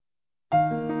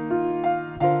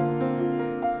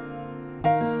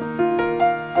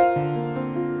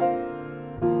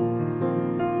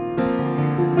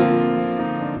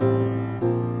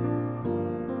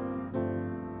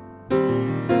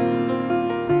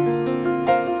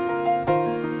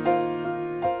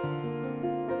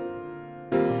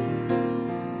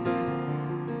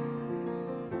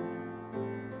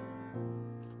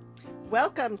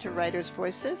welcome to Writers'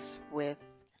 Voices with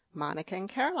Monica and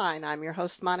Caroline. I'm your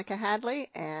host, Monica Hadley,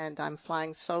 and I'm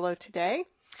flying solo today.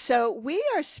 So we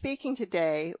are speaking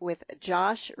today with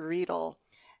Josh Riedel.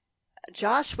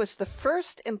 Josh was the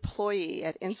first employee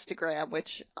at Instagram,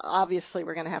 which obviously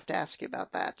we're going to have to ask you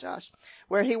about that, Josh,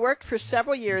 where he worked for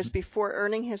several years before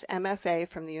earning his MFA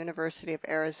from the University of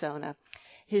Arizona.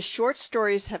 His short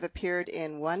stories have appeared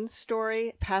in One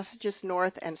Story, Passages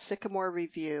North, and Sycamore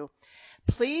Review.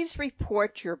 Please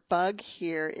Report Your Bug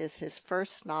Here is his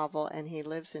first novel, and he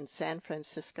lives in San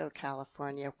Francisco,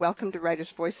 California. Welcome to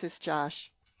Writers' Voices,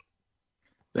 Josh.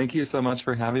 Thank you so much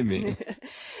for having me.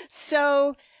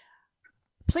 So,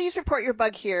 Please Report Your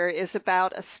Bug Here is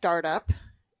about a startup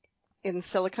in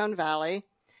Silicon Valley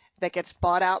that gets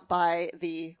bought out by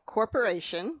the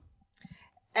corporation.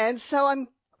 And so I'm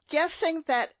guessing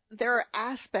that there are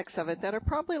aspects of it that are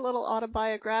probably a little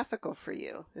autobiographical for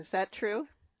you. Is that true?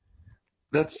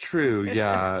 That's true.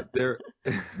 Yeah.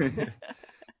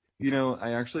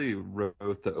 I actually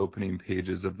wrote the opening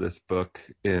pages of this book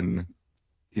in,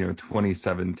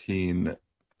 2017,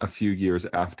 a few years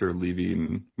after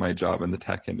leaving my job in the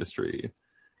tech industry.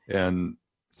 And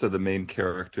so the main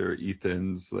character,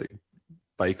 Ethan's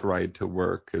bike ride to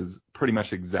work is pretty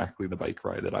much exactly the bike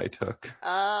ride that I took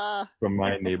from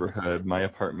my neighborhood, my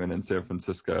apartment in San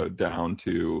Francisco, down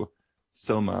to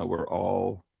Soma, where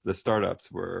all the startups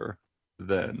were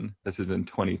then. This is in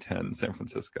 2010 San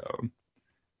Francisco.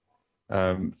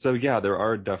 So yeah, there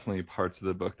are definitely parts of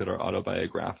the book that are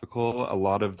autobiographical. A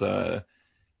lot of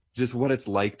just what it's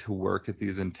like to work at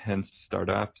these intense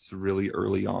startups really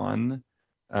early on.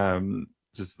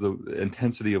 Just the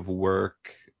intensity of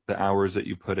work, the hours that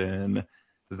you put in,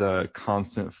 the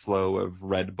constant flow of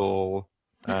Red Bull,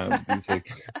 these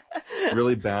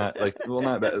really bad,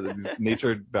 not bad, these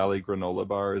Nature Valley granola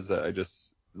bars that I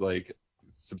just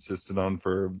subsisted on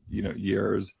for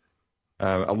years.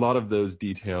 A lot of those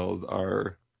details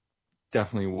are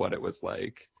definitely what it was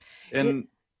like. And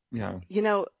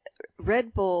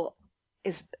Red Bull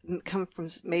is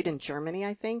made in Germany,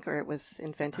 I think, or it was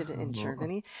invented in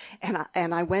Germany.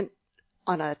 And I went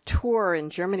on a tour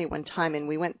in Germany one time, and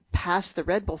we went past the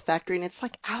Red Bull factory, and it's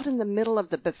out in the middle of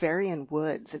the Bavarian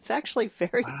woods. It's actually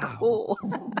very cool.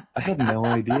 I had no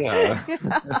idea.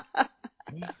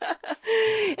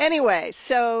 Anyway,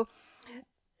 so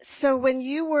when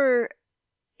you were,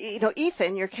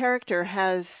 Ethan, your character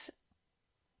has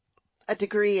a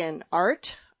degree in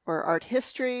art or art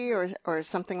history or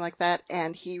something like that,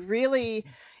 and he really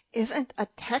isn't a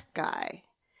tech guy,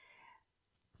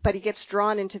 but he gets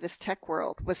drawn into this tech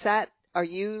world. Are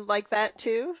you like that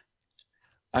too?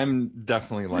 I'm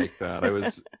definitely like that. I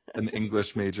was an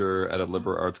English major at a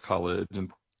liberal arts college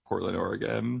in Portland,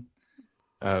 Oregon.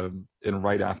 And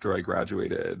right after I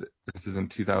graduated, this is in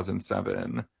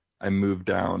 2007, I moved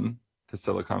down to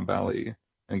Silicon Valley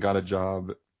and got a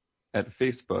job at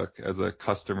Facebook as a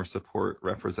customer support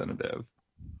representative.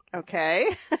 Okay.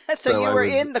 So you were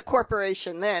in the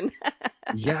corporation then.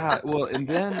 Yeah. Well, and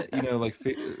then,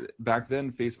 back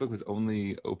then Facebook was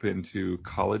only open to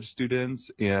college students,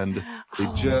 and they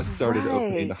just started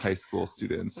opening to high school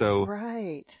students. So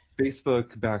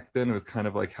Facebook back then was kind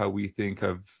of like how we think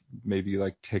of maybe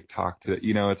like TikTok today.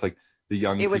 It's like the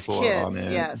young people are on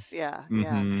it. Yes. Yeah.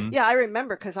 Mm-hmm. Yeah. I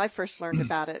remember because I first learned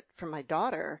about it from my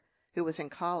daughter, who was in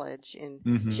college,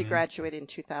 and she graduated in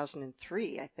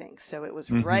 2003, I think. So it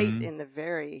was right in the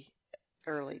very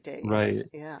early days. Right.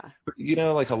 Yeah. But,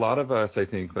 a lot of us, I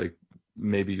think,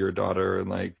 maybe your daughter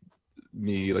and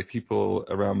me, people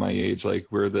around my age,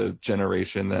 we're the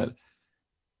generation that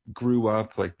grew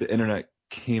up, the internet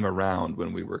came around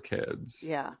when we were kids.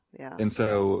 Yeah. Yeah. And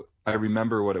so I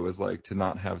remember what it was like to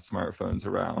not have smartphones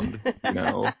around,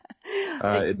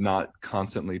 not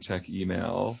constantly check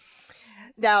email.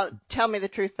 Now, tell me the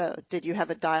truth, though. Did you have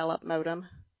a dial-up modem?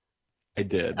 I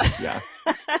did, yeah.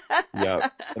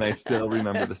 Yep. And I still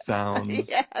remember the sounds.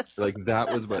 Yes.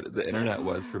 That was what the internet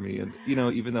was for me. And,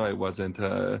 even though I wasn't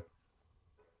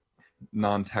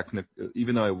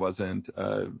even though I wasn't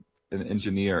an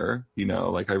engineer,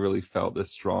 I really felt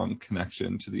this strong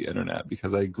connection to the internet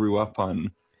because I grew up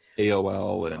on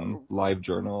AOL and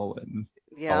LiveJournal and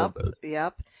all of those.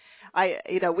 Yep.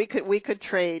 We could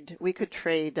trade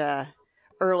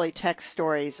early tech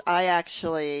stories.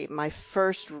 My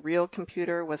first real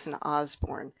computer was an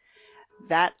Osborne.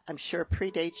 That, I'm sure,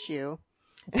 predates you.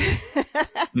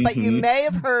 But you may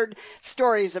have heard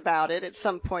stories about it at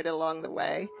some point along the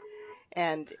way.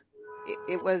 And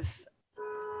it was...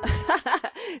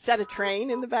 Is that a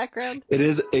train in the background? It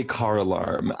is a car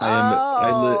alarm.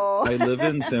 I live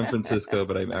in San Francisco,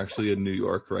 but I'm actually in New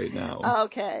York right now.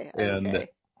 Okay. And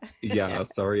Yeah,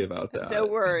 sorry about No that.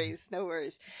 worries, no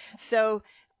worries. So,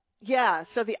 yeah,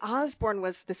 so the Osborne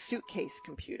was the suitcase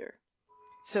computer.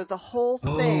 So the whole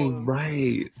Oh, thing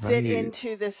right, fit right.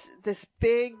 into this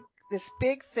big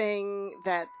thing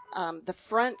that the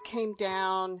front came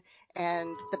down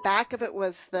and the back of it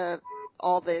was the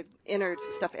all the innards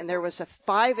and stuff, and there was a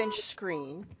 5-inch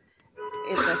screen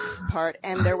in this part,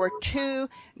 and there were two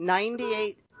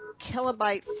 98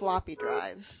 kilobyte floppy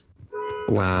drives.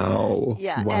 Wow,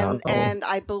 Yeah, wow. and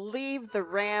I believe the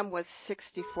RAM was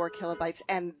 64 kilobytes,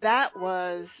 and that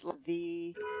was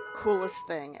the coolest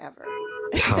thing ever.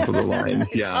 Top of the line.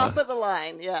 Top Yeah, of the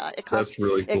line, yeah. that's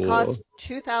really It cost cool.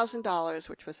 $2,000,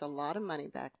 which was a lot of money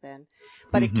back then,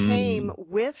 but it came Hmm.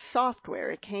 with software.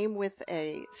 It came with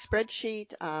a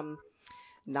spreadsheet,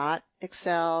 not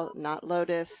Excel, not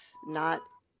Lotus, not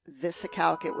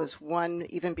VisiCalc. It was one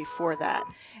even before that.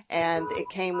 And it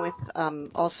came with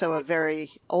also a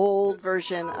very old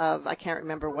version of, I can't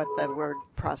remember what the word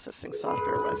processing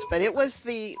software was, but it was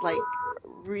the like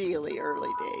really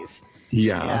early days.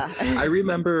 Yeah, Yeah. I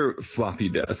remember floppy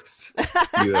disks,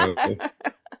 you know,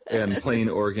 and playing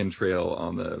Oregon Trail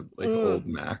on the like Mm, old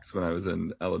Macs when I was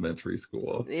in elementary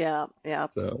school. yeah, yeah.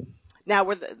 So Now,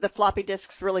 were the floppy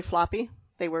disks really floppy?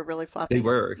 They were really they floppy?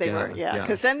 were, They were, yeah, yeah. yeah.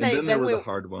 Because then And then there then were the we,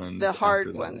 hard the ones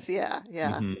after hard that. ones, yeah,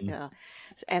 yeah, Hmm. yeah.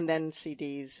 And then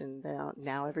CDs, and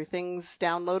now everything's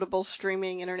downloadable,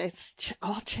 streaming, internet.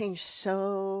 All changed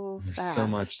so There's so fast.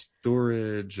 much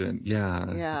storage and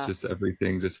yeah, Yeah, just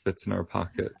everything just fits in our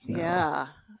pockets now. yeah.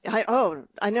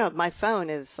 I know. My phone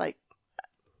is like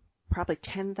probably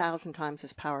 10,000 times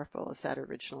as powerful as that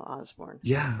original Osborne.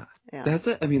 Yeah, Yeah.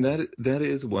 I mean that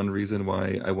is one reason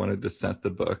why I wanted to set the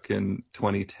book in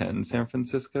 2010 San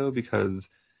Francisco because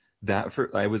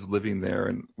I was living there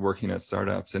and working at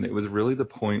startups and it was really the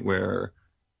point where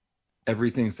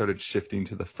everything started shifting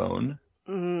to the phone.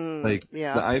 Like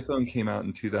the Yeah. iPhone came out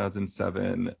in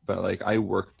 2007, but like I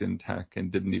worked in tech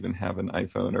and didn't even have an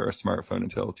iPhone or a smartphone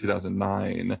until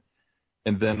 2009.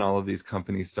 And then all of these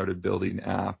companies started building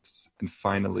apps, and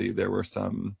finally there were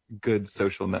some good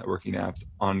social networking apps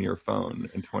on your phone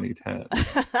in 2010.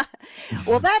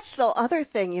 Well, that's the other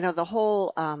thing, the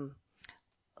whole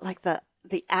like the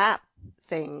app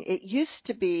thing. It used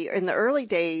to be in the early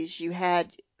days you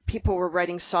had people were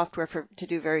writing software to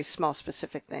do very small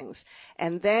specific things.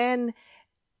 And then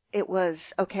it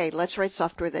was, okay, let's write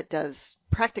software that does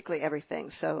practically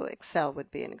everything. So Excel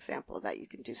would be an example of that. You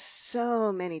can do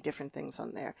so many different things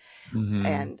on there.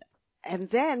 Hmm. And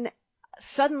then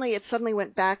it suddenly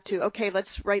went back to, okay,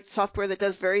 let's write software that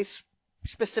does very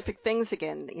specific things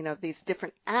again, these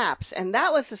different apps. And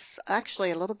that was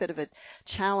actually a little bit of a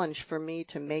challenge for me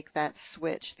to make that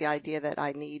switch, the idea that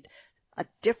I need a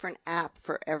different app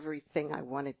for everything I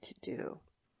wanted to do.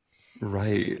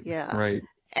 Right, Yeah. right.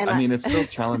 And I I, mean, it's still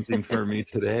challenging for me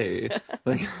today.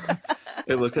 Like,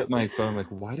 I look at my phone, like,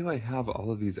 why do I have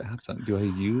all of these apps on? Do I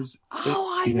use it?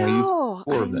 oh, I I use know,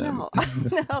 four I of them. know, I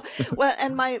know. Well,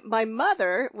 and my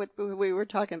mother, what we were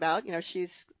talking about,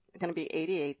 she's going to be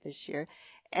 88 this year,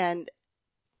 and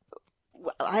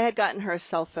I had gotten her a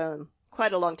cell phone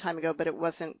quite a long time ago, but it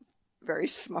wasn't very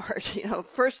smart.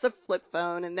 First the flip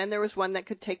phone, and then there was one that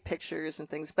could take pictures and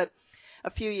things. But a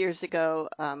few years ago,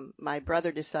 my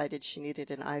brother decided she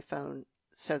needed an iPhone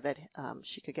so that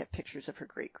she could get pictures of her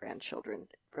great grandchildren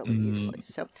really Mm, easily.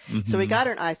 So we hmm. got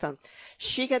her an iPhone.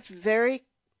 She gets very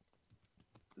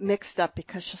mixed up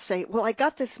because she'll say, well, I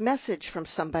got this message from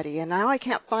somebody and now I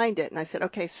can't find it. And I said,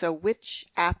 okay, so which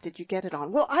app did you get it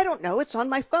on? Well, I don't know. It's on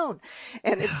my phone.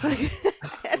 And it's like,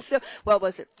 and so, well,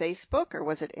 was it Facebook or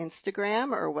was it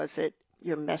Instagram or was it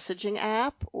your messaging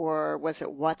app or was it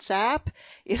WhatsApp?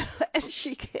 And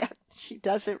she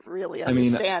doesn't really I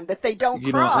mean, understand that they don't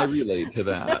I cross. relate to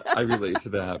that. I relate to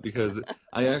that because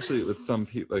I actually, with some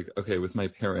people, like, okay, with my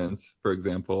parents, for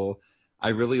example, I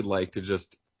really like to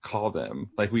just call them.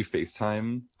 Like, we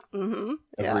FaceTime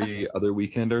Yeah. every other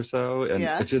weekend or so,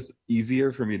 and Yeah. it's just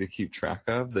easier for me to keep track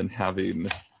of than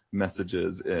having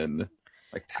messages in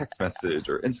like text message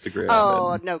or Instagram.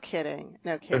 Oh, And no kidding.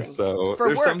 No kidding. so For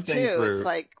there's work some things too, it's where,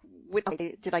 like,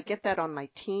 did I get that on my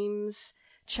Teams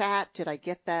chat? Did I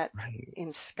get that right.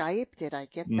 in Skype? Did I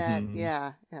get that? Hmm.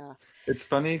 Yeah, yeah, It's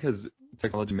funny because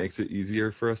technology makes it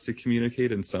easier for us to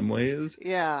communicate in some ways,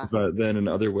 yeah, but then in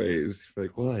other ways, you're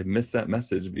like, well, I missed that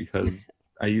message because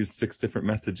I used six different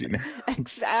messaging apps.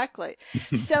 exactly.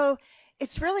 So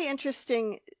it's really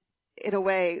interesting in a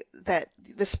way that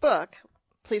this book,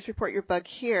 Please Report Your Bug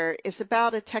Here, is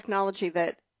about a technology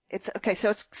that it's okay.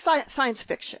 So it's science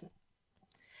fiction,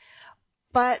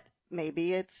 but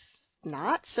maybe it's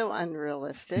not so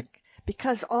unrealistic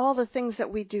because all the things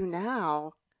that we do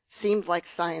now seemed like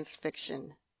science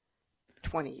fiction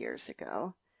 20 years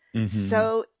ago. Hmm.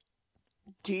 So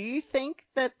do you think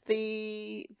that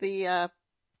the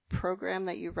program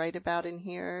that you write about in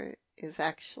here is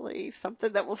actually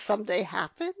something that will someday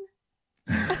happen?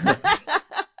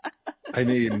 I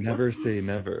mean, never say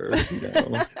never,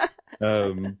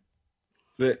 Um,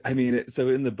 but I mean, so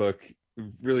in the book,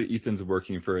 really, Ethan's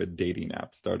working for a dating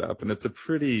app startup, and it's a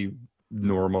pretty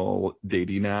normal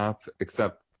dating app,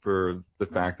 except for the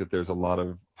fact that there's a lot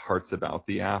of parts about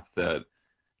the app that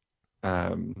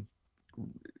um,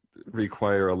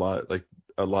 require a lot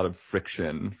of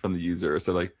friction from the user.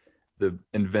 So like the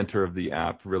inventor of the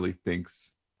app really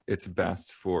thinks it's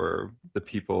best for the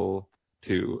people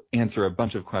to answer a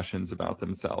bunch of questions about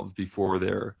themselves before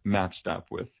they're matched up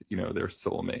with, their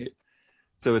soulmate.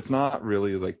 So it's not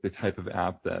really like the type of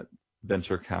app that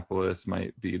venture capitalists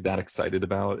might be that excited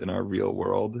about in our real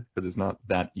world because it's not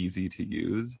that easy to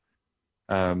use.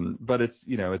 But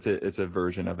it's a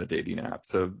version of a dating app.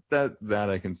 So that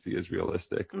I can see is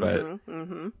realistic. But Mm-hmm,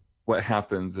 mm-hmm. what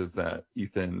happens is that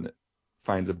Ethan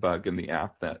finds a bug in the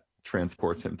app that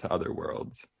transports him to other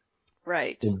worlds.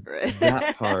 Right, And right.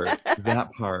 that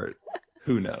part,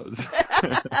 who knows?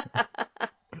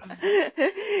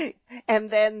 And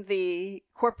then the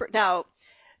corporate. Now,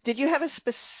 did you have a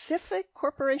specific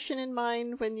corporation in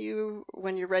mind when you're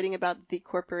writing about the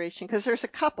corporation? Because there's a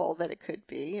couple that it could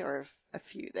be, or a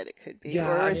few that it could be, Yeah,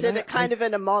 or I is mean, it a kind of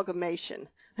an amalgamation?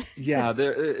 yeah,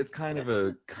 it's kind of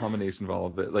a combination of all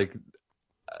of it. Like,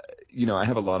 I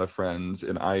have a lot of friends,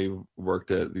 and I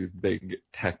worked at these big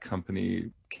tech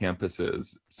company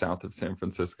campuses south of San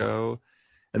Francisco,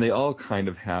 and they all kind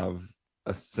of have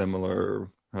a similar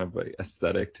kind of like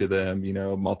aesthetic to them,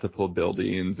 multiple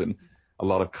buildings and a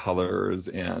lot of colors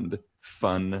and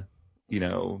fun, you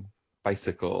know,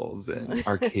 bicycles and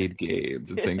arcade games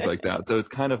and things like that. So it's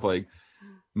kind of like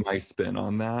my spin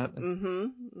on that. Mm-hmm,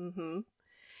 mm-hmm.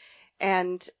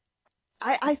 And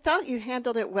I thought you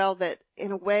handled it well that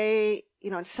in a way,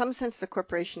 in some sense the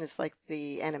corporation is like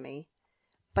the enemy,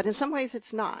 but in some ways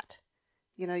it's not.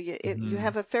 You Hmm.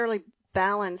 have a fairly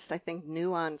balanced, I think,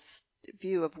 nuanced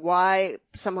view of why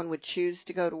someone would choose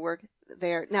to go to work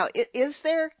there. Now, is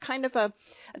there kind of a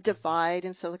divide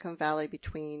in Silicon Valley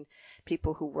between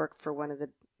people who work for one of the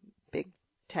big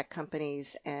tech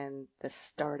companies and the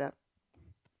startup?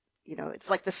 It's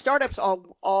like the startups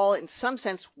all in some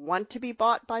sense want to be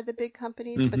bought by the big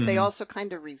companies, but they Hmm. also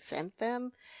kind of resent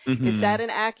them. Is that Hmm. an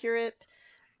accurate?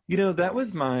 That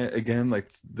was again, like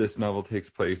this novel takes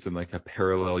place in like a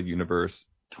parallel universe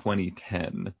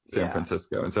 2010 San Yeah.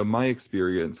 Francisco. And so my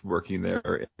experience working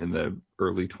there in the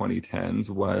early 2010s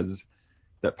was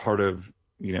that part of,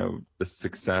 the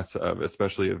success of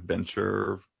especially a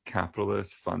venture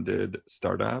capitalist funded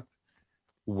startup,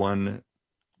 one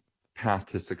path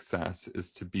to success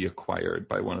is to be acquired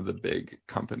by one of the big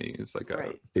companies like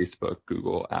Right. Facebook,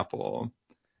 Google, Apple.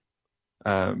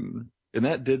 And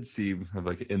that did seem kind of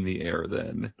like in the air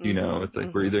then, Mm-hmm. it's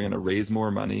like we're Mm-hmm. either going to raise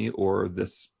more money or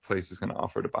this place is going to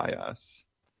offer to buy us.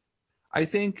 I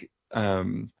think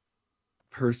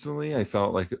personally, I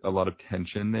felt like a lot of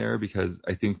tension there because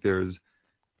I think there's,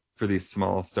 for these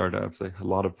small startups, like a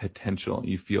lot of potential.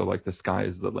 You feel like the sky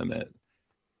is the limit.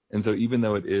 And so even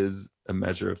though it is a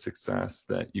measure of success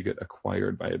that you get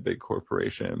acquired by a big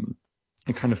corporation,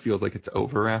 it kind of feels like it's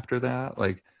over after that.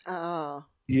 Like, Oh.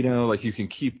 like you can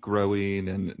keep growing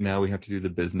and now we have to do the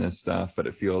business stuff, but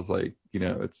it feels like,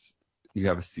 you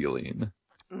have a ceiling.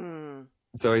 Mm.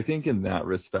 So I think in that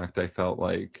respect, I felt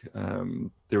like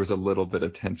there was a little bit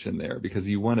of tension there because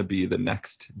you want to be the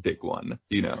next big one.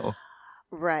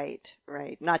 Right,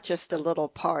 right. Not just a little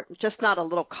part, just not a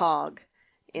little cog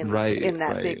Right, in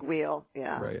that right, big wheel.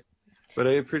 Yeah. right. But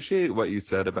I appreciate what you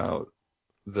said about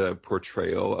the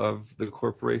portrayal of the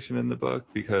corporation in the book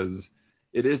because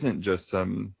it isn't just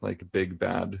some like big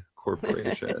bad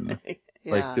corporation.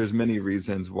 Like Yeah. there's many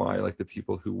reasons why like the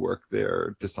people who work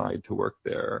there decide to work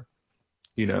there.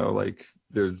 Like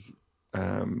there's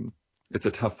um it's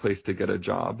a tough place to get a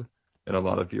job and a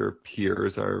lot of your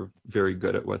peers are very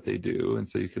good at what they do and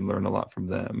so you can learn a lot from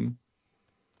them.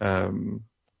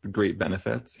 The great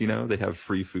benefits, they have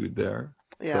free food there.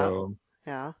 Yeah. So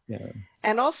Yeah. yeah,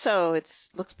 And also it's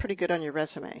looks pretty good on your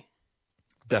resume.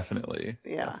 definitely,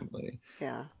 Yeah. definitely.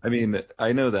 Yeah. I mean,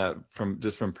 I know that from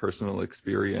personal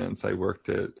experience. I worked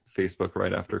at Facebook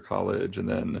right after college, and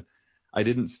then I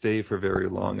didn't stay for very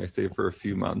long. I stayed for a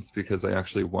few months because I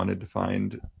actually wanted to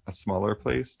find a smaller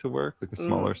place to work, like a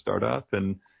Mm. smaller startup,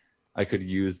 and I could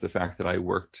use the fact that I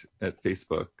worked at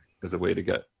Facebook as a way to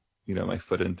get, my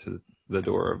foot into the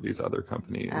door of these other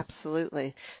companies.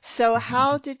 Absolutely. So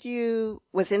Mhm.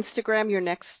 was Instagram your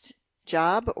next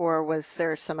job, or was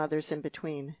there some others in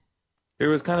between? It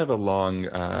was kind of a long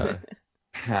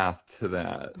path to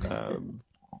that.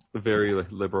 A very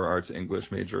like liberal arts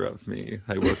English major of me.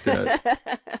 I worked at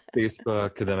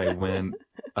Facebook, and then I went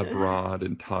abroad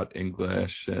and taught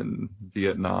English in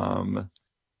Vietnam,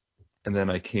 and then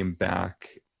I came back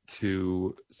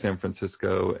to San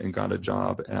Francisco and got a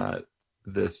job at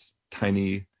this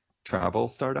tiny travel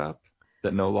startup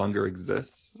that no longer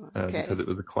exists because Okay. it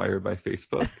was acquired by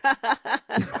Facebook.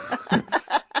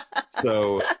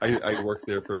 So I worked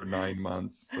there for 9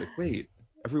 months. It's like, wait,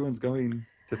 everyone's going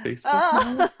to Facebook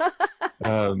now? Oh.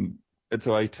 Um, and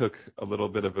so I took a little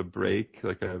bit of a break,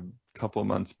 like a couple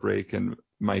months break, and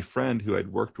my friend who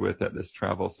I'd worked with at this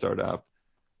travel startup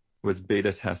was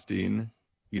beta testing,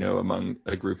 among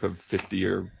a group of 50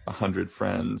 or 100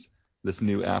 friends, this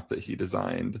new app that he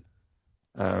designed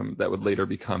that would later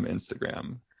become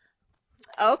Instagram.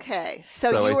 Okay.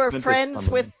 So So you I were spent a friends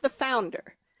summer, with the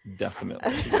founder,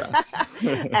 definitely, yes.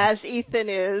 as Ethan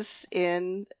is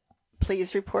in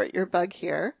Please Report Your Bug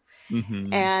Here.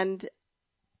 hmm And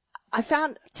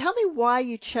tell me why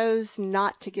you chose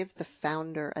not to give the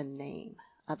founder a name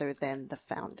other than the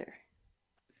founder.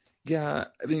 Yeah,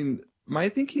 I mean, my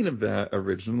thinking of that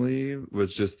originally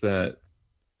was just that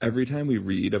every time we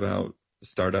read about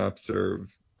startups or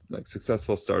like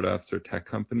successful startups or tech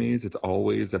companies, it's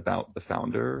always about the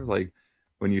founder. Like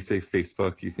when you say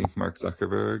Facebook, you think Mark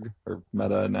Zuckerberg or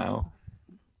Meta now.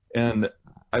 And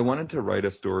I wanted to write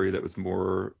a story that was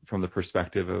more from the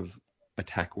perspective of a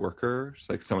tech worker,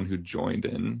 like someone who joined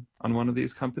in on one of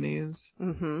these companies.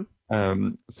 Mm-hmm.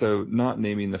 So not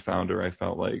naming the founder, I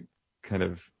felt like kind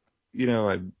of,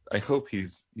 I hope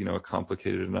he's, a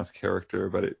complicated enough character,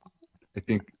 but I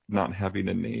think not having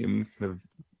a name kind of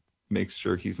makes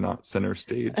sure he's not center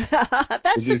stage.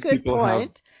 That's a These good people have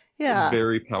point. Yeah.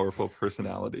 very powerful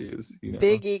personalities.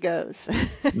 Big egos.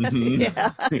 hmm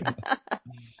Yeah.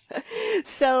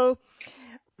 So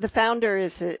the founder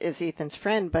is Ethan's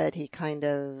friend, but he kind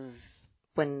of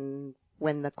when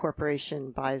the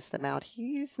corporation buys them out,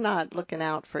 he's not looking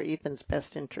out for Ethan's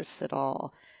best interests at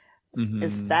all.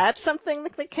 Is hmm that something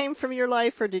that came from your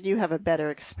life, or did you have a better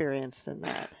experience than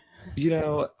that? You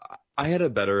know, I had a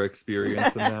better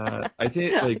experience than that. I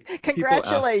think like people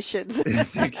ask, Congratulations.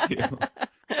 thank you.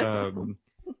 Um,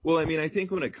 well, I mean, I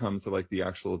think when it comes to like the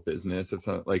actual business, it's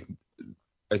not like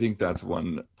I think that's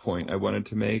one point I wanted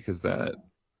to make is that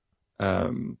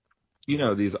um,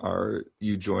 these are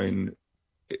you join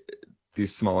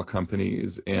these small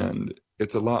companies and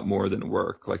it's a lot more than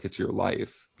work. Like it's your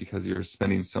life because you're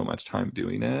spending so much time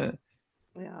doing it.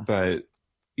 Yeah. But,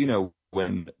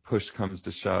 when push comes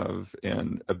to shove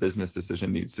and a business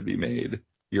decision needs to be made,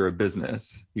 you're a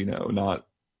business, not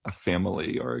a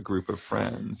family or a group of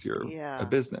friends. You're a Yeah.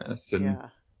 business. And Yeah.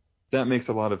 that makes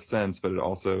a lot of sense, but it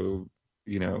also,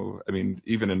 I mean,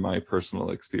 even in my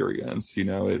personal experience,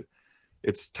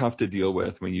 it's tough to deal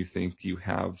with when you think you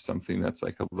have something that's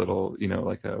like a little,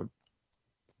 like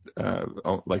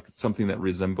like something that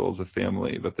resembles a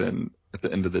family, but then at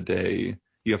the end of the day,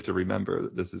 you have to remember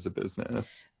that this is a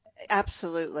business.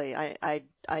 Absolutely.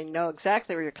 I know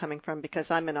exactly where you're coming from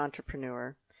because I'm an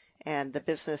entrepreneur, and the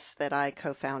business that I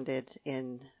co-founded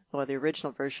well, the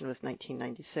original version was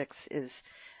 1996, is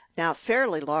now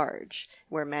fairly large.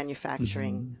 We're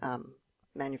hmm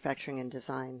manufacturing and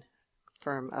design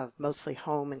firm of mostly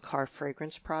home and car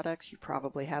fragrance products. You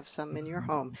probably have some in your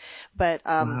home, but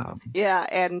Wow.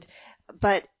 yeah,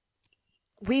 but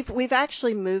we've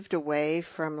actually moved away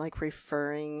from like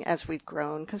referring as we've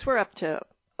grown because we're up to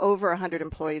over 100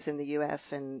 employees in the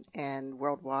US and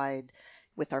worldwide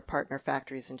with our partner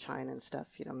factories in China and stuff,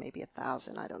 maybe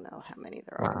 1,000. I don't know how many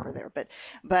there are over Wow. there, but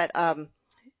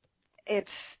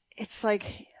it's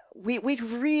like we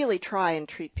really try and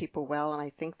treat people well, and I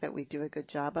think that we do a good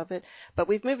job of it. But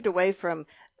we've moved away from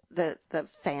the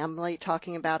family,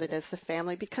 talking about it as the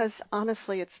family, because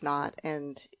honestly, it's not,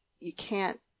 and you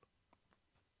can't.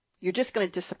 You're just going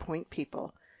to disappoint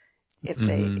people if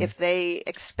they hmm if they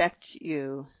expect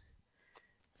you.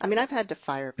 I mean, I've had to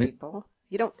fire people.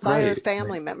 You don't fire Right. Right.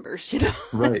 family members, you know.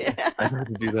 Right. Yeah. I've had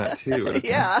to do that too, and it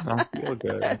does Yeah. not feel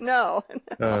good. No.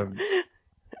 No. Um,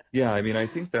 yeah, I mean, I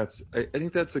think that's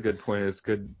a good point. It's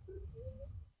good.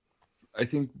 I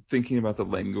think thinking about the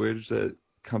language that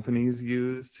companies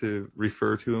use to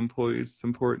refer to employees is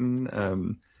important.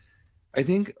 I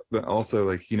think, but also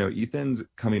like, Ethan's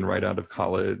coming right out of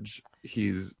college.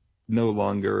 He's no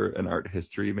longer an art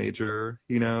history major,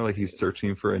 like he's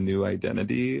searching for a new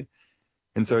identity.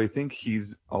 And so I think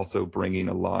he's also bringing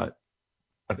a lot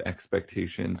of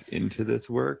expectations into this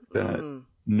work that Mm.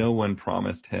 no one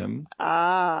promised him.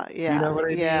 Ah, You know yeah, what I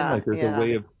mean? yeah, Like there's a yeah.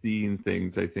 way of seeing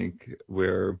things, I think,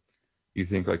 where you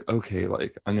think like, okay,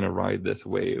 like I'm gonna ride this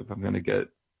wave. I'm gonna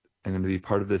be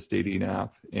part of this dating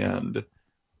app, and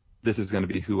this is gonna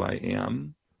be who I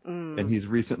am. And Mm. he's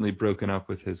recently broken up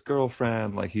with his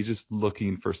girlfriend. Like he's just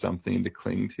looking for something to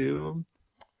cling to.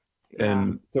 Yeah.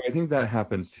 And so I think that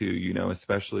happens too,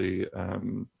 especially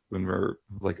when we're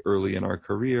like early in our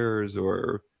careers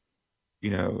or,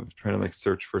 trying to like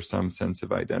search for some sense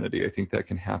of identity. I think that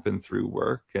can happen through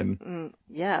work. And Mm.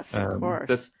 Yes, of um,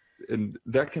 that's, course. and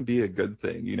that can be a good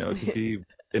thing. It could be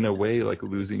in a way like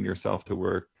losing yourself to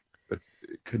work. It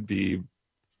could be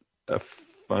a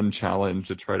fun challenge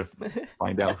to try to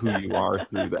find out who you are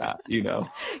through that.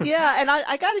 Yeah, and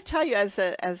I got to tell you, as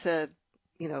a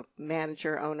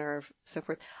manager, owner, so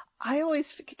forth,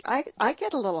 I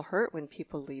get a little hurt when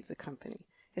people leave the company.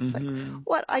 It's like, Hmm.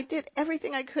 what? I did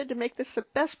everything I could to make this the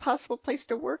best possible place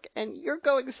to work, and you're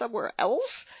going somewhere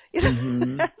else? You know,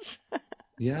 Hmm. that's,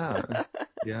 Yeah.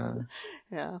 Yeah.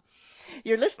 yeah.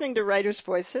 You're listening to Writer's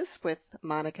Voices with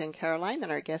Monica and Caroline,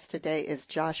 and our guest today is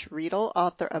Josh Riedel,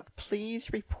 author of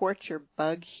Please Report Your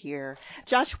Bug Here.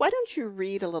 Josh, why don't you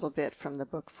read a little bit from the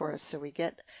book for us so we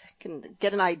can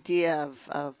get an idea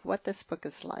of what this book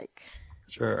is like?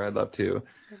 Sure. I'd love to.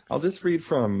 I'll just read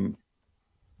from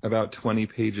about 20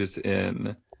 pages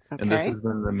in, and this Okay. is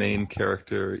when the main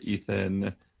character,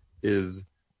 Ethan, is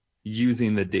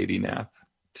using the dating app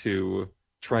to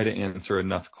try to answer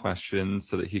enough questions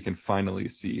so that he can finally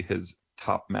see his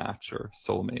top match or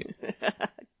soulmate.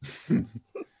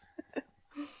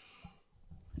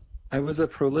 I was a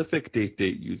prolific date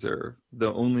user,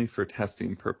 though only for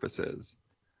testing purposes.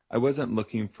 I wasn't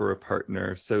looking for a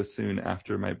partner so soon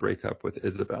after my breakup with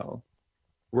Isabel.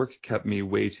 Work kept me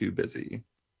way too busy.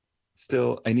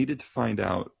 Still, I needed to find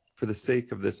out, for the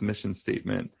sake of this mission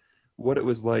statement, what it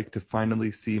was like to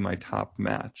finally see my top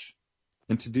match.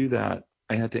 And to do that,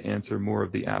 I had to answer more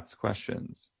of the app's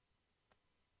questions.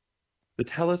 The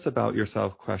tell us about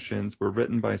yourself questions were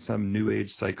written by some new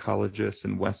age psychologist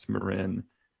in West Marin,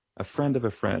 a friend of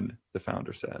a friend, the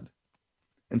founder said,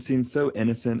 and seemed so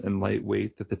innocent and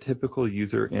lightweight that the typical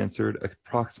user answered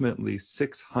approximately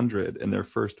 600 in their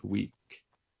first week.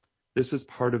 This was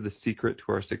part of the secret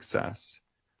to our success,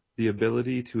 the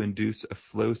ability to induce a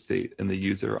flow state in the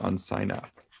user on sign up.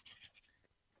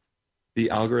 The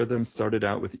algorithm started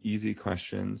out with easy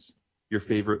questions, your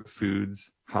favorite foods,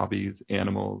 hobbies,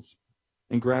 animals,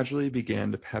 and gradually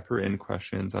began to pepper in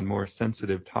questions on more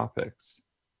sensitive topics,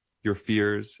 your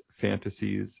fears,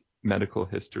 fantasies, medical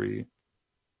history.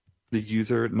 The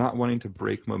user, not wanting to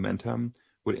break momentum,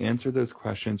 would answer those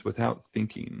questions without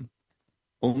thinking.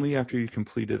 Only after you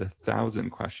completed 1,000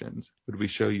 questions would we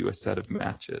show you a set of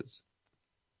matches.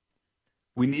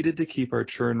 We needed to keep our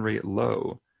churn rate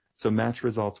low, so match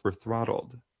results were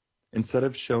throttled. Instead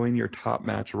of showing your top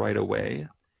match right away,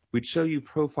 we'd show you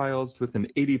profiles with an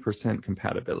 80%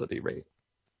 compatibility rate.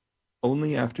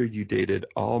 Only after you dated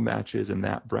all matches in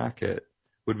that bracket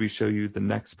would we show you the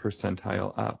next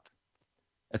percentile up.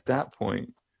 At that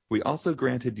point, we also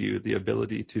granted you the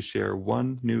ability to share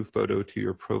one new photo to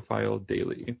your profile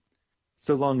daily,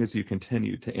 so long as you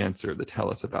continued to answer the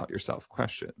tell us about yourself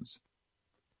questions.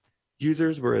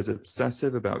 Users were as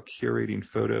obsessive about curating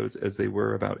photos as they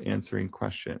were about answering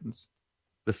questions.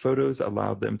 The photos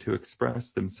allowed them to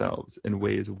express themselves in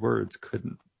ways words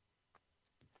couldn't.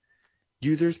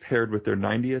 Users paired with their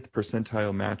 90th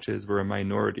percentile matches were a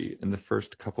minority in the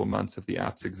first couple months of the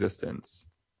app's existence.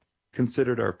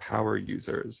 Considered our power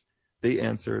users, they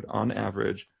answered, on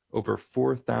average, over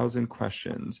 4,000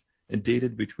 questions and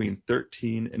dated between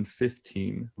 13 and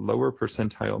 15 lower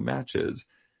percentile matches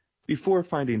before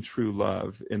finding true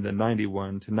love in the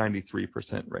 91 to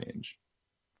 93% range.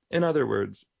 In other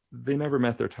words, they never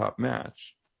met their top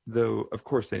match, though of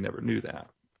course they never knew that.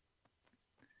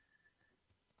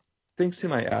 Thanks to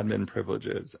my admin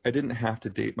privileges, I didn't have to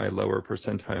date my lower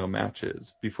percentile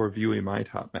matches before viewing my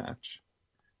top match.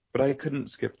 But I couldn't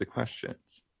skip the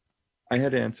questions. I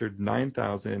had answered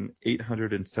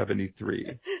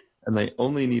 9,873, and I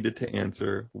only needed to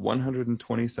answer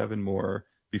 127 more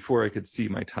before I could see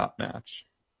my top match.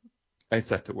 I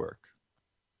set to work.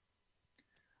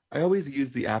 I always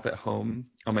used the app at home,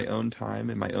 on my own time,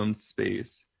 in my own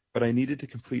space, but I needed to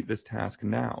complete this task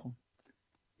now.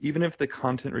 Even if the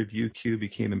content review queue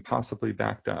became impossibly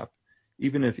backed up,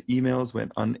 even if emails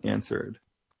went unanswered,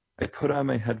 I put on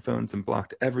my headphones and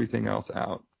blocked everything else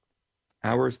out.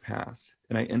 Hours passed,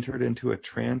 and I entered into a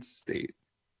trance state,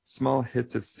 small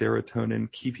hits of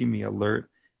serotonin keeping me alert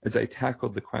as I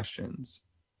tackled the questions.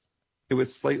 It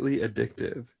was slightly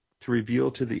addictive to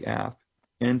reveal to the app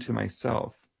and to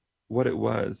myself what it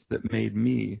was that made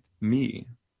me, me.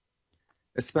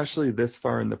 Especially this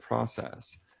far in the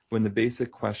process, when the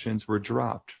basic questions were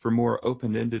dropped for more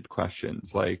open-ended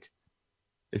questions like,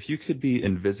 if you could be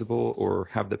invisible or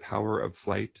have the power of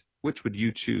flight, which would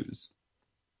you choose?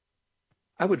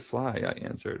 I would fly, I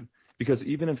answered, because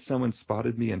even if someone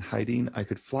spotted me in hiding, I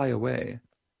could fly away.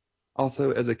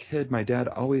 Also, as a kid, my dad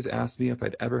always asked me if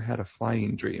I'd ever had a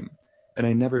flying dream, and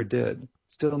I never did,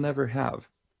 still never have.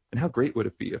 And how great would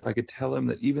it be if I could tell him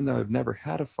that even though I've never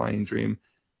had a flying dream,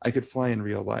 I could fly in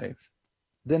real life?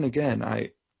 Then again,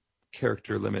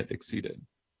 character limit exceeded.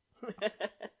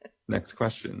 Next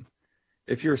question.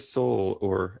 If your soul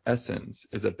or essence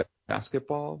is a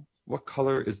basketball, what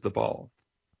color is the ball?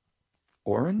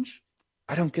 Orange?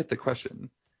 I don't get the question.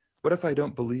 What if I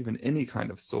don't believe in any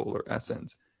kind of soul or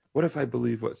essence? What if I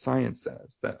believe what science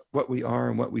says, that what we are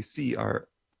and what we see are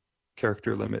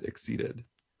character limit exceeded?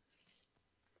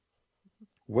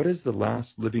 What is the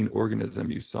last living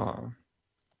organism you saw?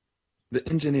 The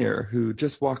engineer who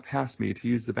just walked past me to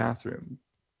use the bathroom.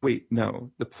 Wait,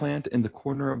 no, the plant in the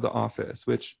corner of the office,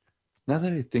 which, now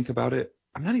that I think about it,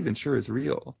 I'm not even sure is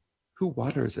real. Who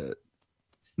waters it?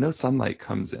 No sunlight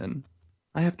comes in.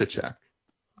 I have to check.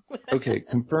 Okay,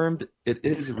 confirmed it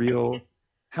is real.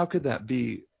 How could that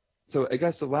be? So I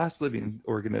guess the last living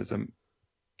organism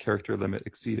character limit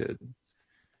exceeded.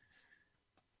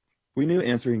 We knew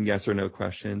answering yes or no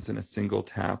questions in a single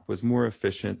tap was more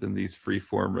efficient than these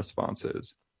free-form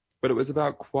responses, but it was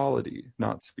about quality,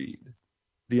 not speed.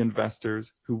 The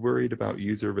investors, who worried about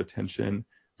user retention,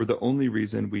 were the only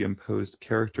reason we imposed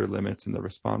character limits in the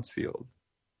response field.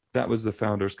 That was the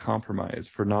founders' compromise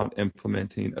for not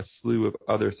implementing a slew of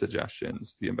other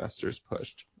suggestions the investors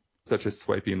pushed, such as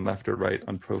swiping left or right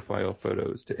on profile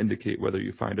photos to indicate whether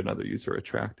you find another user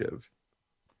attractive.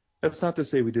 That's not to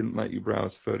say we didn't let you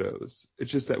browse photos.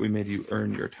 It's just that we made you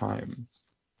earn your time.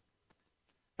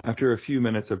 After a few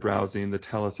minutes of browsing, the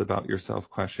tell us about yourself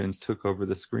questions took over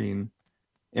the screen.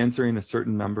 Answering a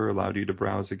certain number allowed you to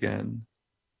browse again.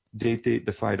 DateDate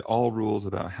defied all rules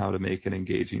about how to make an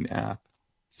engaging app.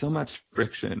 So much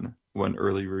friction, one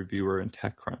early reviewer in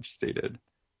TechCrunch stated.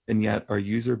 And yet our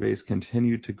user base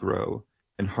continued to grow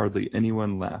and hardly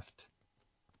anyone left.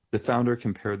 The founder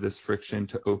compared this friction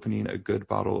to opening a good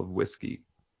bottle of whiskey.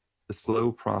 The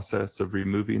slow process of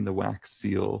removing the wax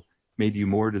seal made you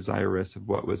more desirous of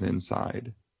what was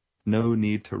inside. No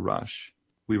need to rush.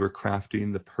 We were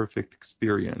crafting the perfect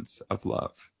experience of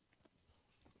love.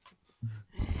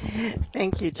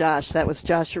 Thank you, Josh. That was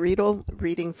Josh Riedel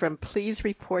reading from Please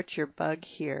Report Your Bug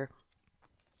Here.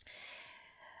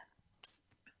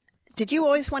 Did you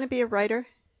always want to be a writer?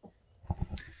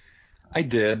 I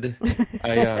did.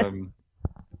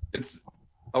 It's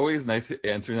always nice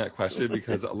answering that question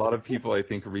because a lot of people I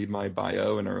think read my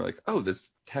bio and are like, oh, this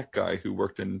tech guy who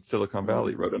worked in Silicon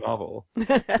Valley wrote a novel.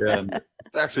 And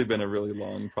it's actually been a really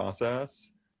long process.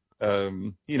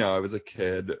 I was a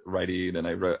kid writing and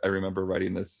I remember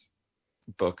writing this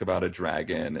book about a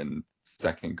dragon in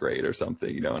second grade or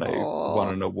something, and I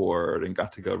won an award and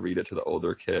got to go read it to the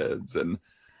older kids.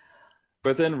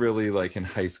 But then really like in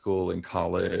high school and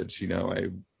college, I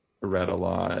read a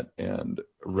lot and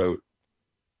wrote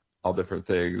all different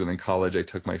things. And in college, I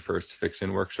took my first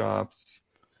fiction workshops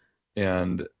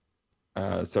and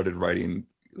started writing,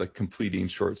 like completing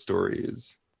short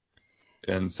stories.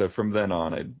 And so from then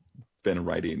on, I'd been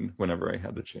writing whenever I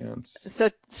had the chance.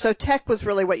 So tech was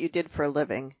really what you did for a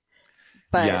living,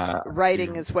 but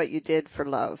writing is what you did for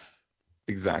love.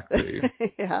 Exactly.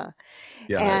 Yeah.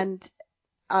 Yeah. And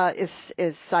is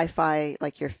sci-fi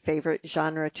like your favorite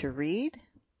genre to read?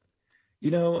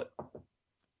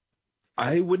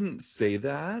 I wouldn't say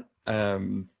that. A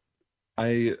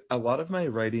lot of my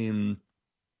writing,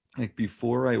 like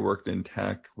before I worked in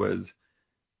tech, was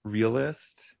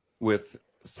realist with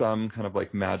some kind of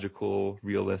like magical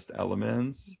realist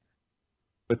elements.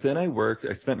 But then I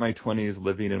spent my 20s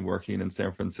living and working in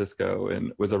San Francisco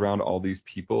and was around all these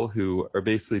people who are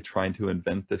basically trying to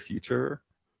invent the future.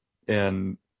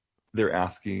 And they're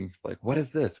asking like, what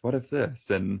if this? What if this?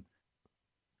 And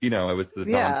I was the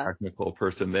non-technical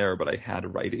person there, but I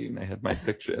had writing, I had my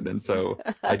fiction. And so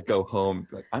I'd go home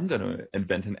like, I'm going to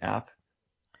invent an app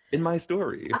in my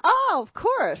story. Oh, of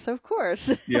course, of course.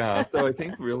 Yeah. So I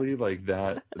think really like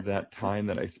that time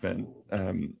that I spent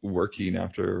working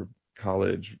after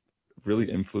college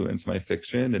really influenced my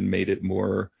fiction and made it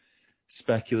more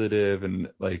speculative and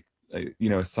like,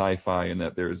 sci-fi, and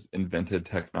that there's invented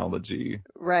technology.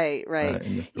 Right.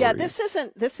 In the story. Yeah,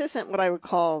 this isn't what I would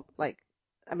call like,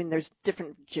 I mean, there's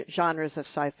different genres of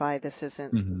sci-fi. This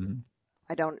isn't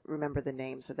I don't remember the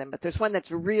names of them, but there's one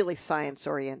that's really science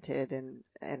oriented,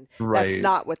 and that's Right,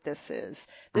 not what this is.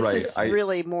 This right. is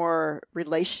really more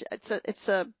relation. It's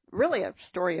a really a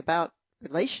story about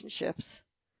relationships.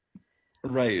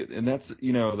 Right. And that's,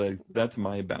 like that's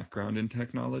my background in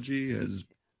technology is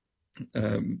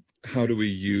how do we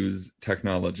use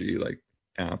technology like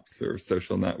apps or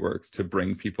social networks to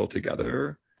bring people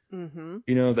together? Mm-hmm.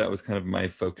 That was kind of my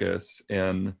focus.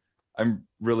 And I'm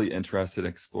really interested in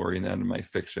exploring that in my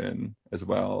fiction as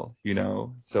well.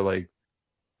 So like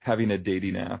having a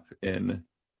dating app in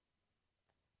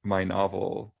my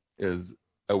novel is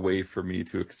a way for me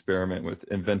to experiment with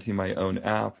inventing my own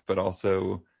app, but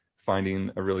also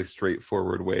finding a really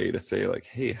straightforward way to say like,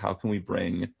 hey, how can we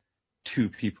bring two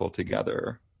people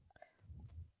together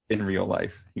in real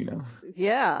life?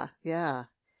 Yeah, yeah.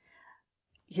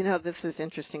 This is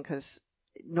interesting because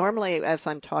normally as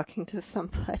I'm talking to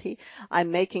somebody,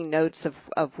 I'm making notes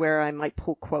of where I might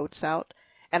pull quotes out.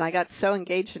 And I got so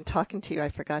engaged in talking to you, I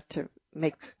forgot to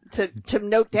make to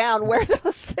note down where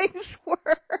those things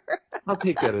were. I'll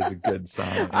take that as a good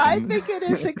I sign. think it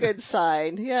is a good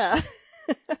sign. Yeah.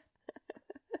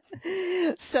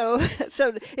 So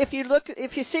if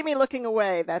you see me looking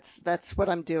away, that's what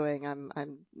I'm doing.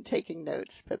 I'm taking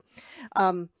notes. But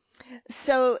um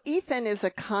so Ethan is a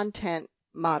content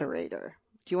moderator.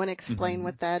 Do you want to explain Mhm.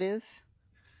 what that is?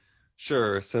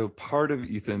 Sure. So part of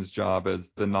Ethan's job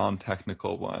as the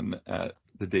non-technical one at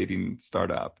the dating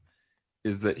startup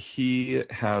is that he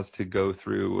has to go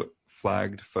through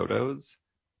flagged photos.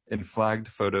 And flagged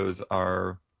photos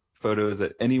are photos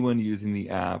that anyone using the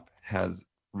app has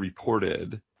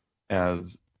reported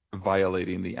as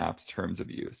violating the app's terms of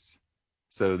use.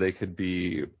 So they could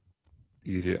be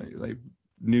like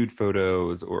nude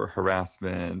photos or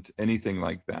harassment, anything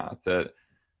like that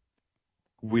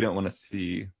we don't want to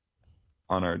see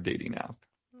on our dating app.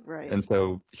 Right. And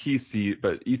so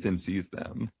but Ethan sees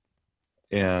them.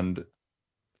 And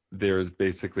there's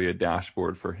basically a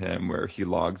dashboard for him where he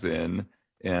logs in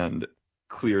and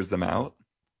clears them out,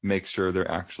 makes sure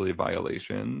they're actually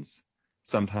violations.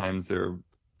 Sometimes they're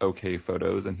okay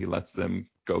photos and he lets them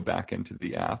go back into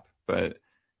the app, but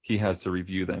he has to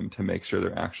review them to make sure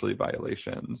they're actually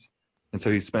violations. And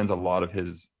so he spends a lot of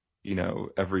his,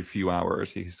 every few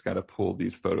hours, he's got to pull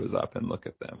these photos up and look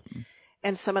at them.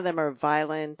 And some of them are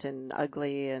violent and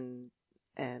ugly and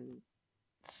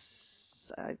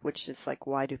which is like,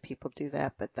 why do people do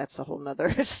that? But that's a whole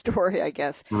nother story, I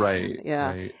guess. Right,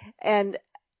 Yeah. right. And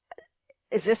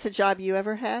is this a job you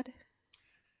ever had?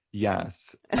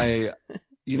 Yes.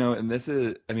 And this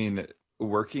is, I mean,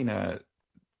 working at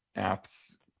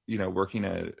apps, working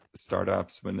at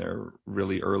startups when they're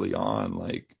really early on,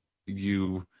 like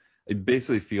I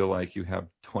basically feel like you have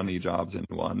 20 jobs in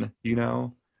one.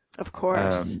 Of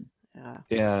course. Um, Yeah.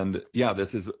 and yeah,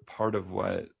 this is part of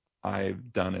what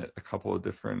I've done at a couple of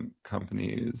different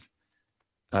companies.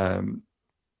 Um,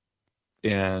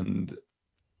 and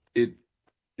it,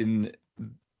 in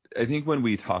I think when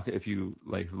we talk, if you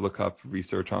like look up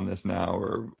research on this now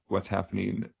or what's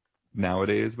happening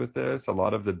nowadays with this, a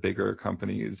lot of the bigger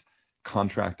companies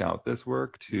contract out this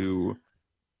work to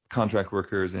contract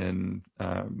workers in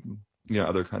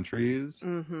other countries.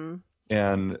 Mm-hmm.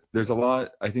 And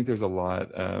I think there's a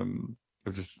lot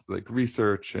of just like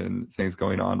research and things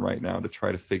going on right now to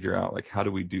try to figure out like how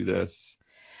do we do this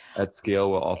at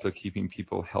scale while also keeping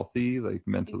people healthy, like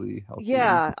mentally healthy.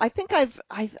 Yeah, I think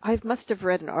I must have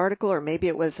read an article or maybe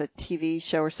it was a TV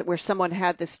show where someone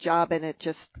had this job and it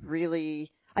just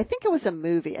really I think it was a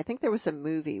movie. I think there was a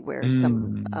movie where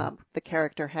Mm, the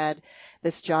character had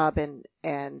this job and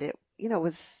it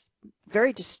was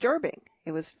very disturbing.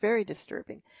 It was very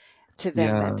disturbing to them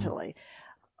yeah, mentally.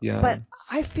 yeah. But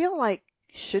I feel like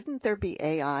shouldn't there be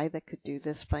AI that could do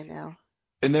this by now?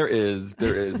 And there is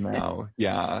now,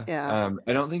 yeah. Yeah.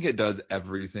 I don't think it does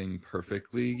everything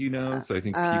perfectly, Uh, so I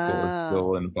think people are uh,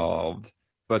 still involved,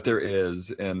 but there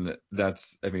is, and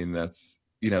I mean, that's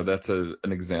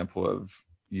an example of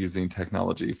using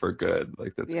technology for good.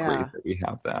 Like that's yeah. great that we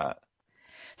have that.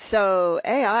 So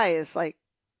AI is like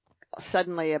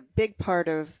suddenly a big part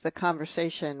of the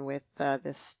conversation with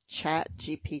this Chat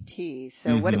GPT.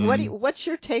 So Hmm. what's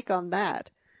your take on that?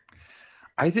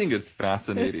 I think it's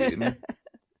fascinating.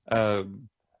 Um,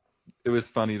 it was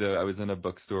funny though. I was in a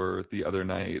bookstore the other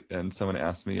night and someone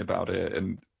asked me about it,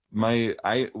 and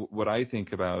what I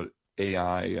think about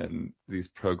AI and these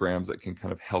programs that can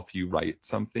kind of help you write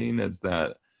something is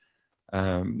that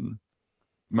um,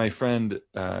 my friend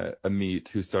Amit,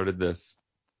 who started this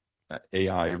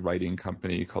AI writing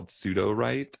company called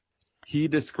Pseudowrite, he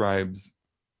describes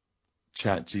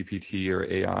ChatGPT or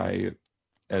AI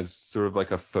as sort of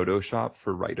like a Photoshop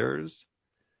for writers.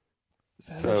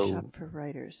 So Photoshop for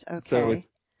writers. so Okay.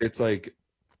 it's like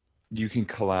you can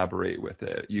collaborate with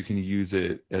it. You can use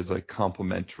it as like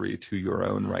complementary to your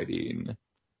own writing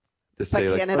to But say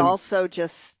like, can it oh, also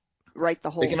just write the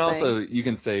it whole can thing? also, you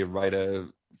can say write a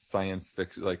science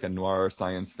fiction, like a noir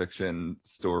science fiction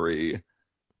story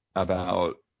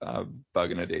about a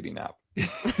bug in a dating app,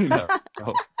 you know,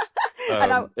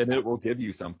 And I, and it will give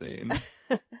you something.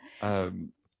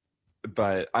 Um,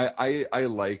 but I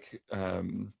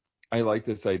like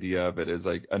this idea of it as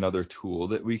like another tool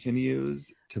that we can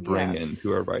use to bring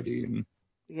into our yes. writing.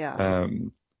 Yeah.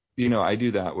 Um, I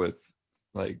do that with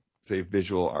like say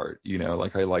visual art,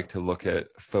 like I like to look at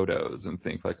photos and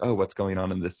think like, oh, what's going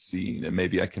on in this scene? And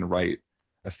maybe I can write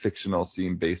a fictional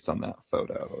scene based on that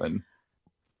photo. And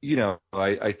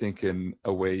I think in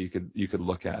a way you could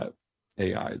look at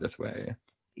AI this way.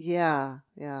 Yeah.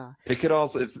 Yeah. It could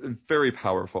also, it's very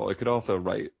powerful. It could also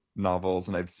write novels,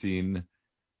 and I've seen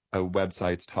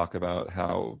websites talk about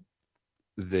how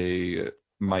they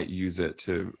might use it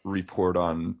to report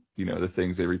on, the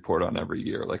things they report on every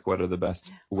year, like what are the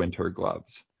best winter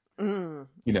gloves, Mm.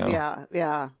 you know? Yeah.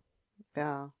 Yeah.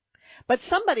 Yeah. But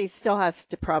somebody still has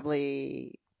to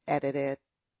probably edit it,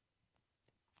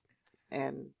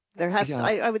 and there has to, Yeah,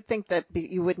 I would think that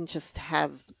you wouldn't just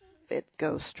have it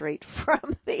go straight from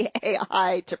the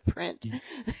AI to print.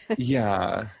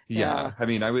 yeah, Yeah. yeah. I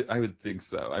mean, I would think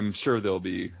so. I'm sure there'll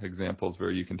be examples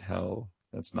where you can tell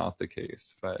that's not the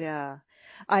case, but Yeah.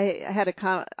 I had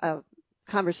a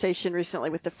conversation recently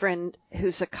with a friend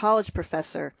who's a college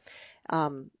professor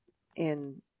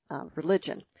in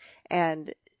religion,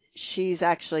 and she's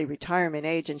actually retirement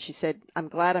age, and she said, "I'm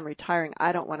glad I'm retiring.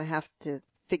 I don't want to have to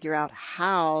figure out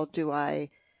how do I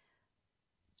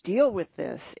deal with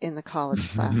this in the college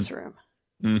classroom."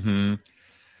 hmm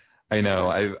I know.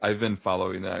 Yeah. I've been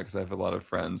following that because I have a lot of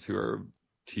friends who are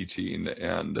teaching,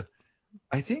 and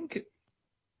I think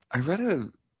I read a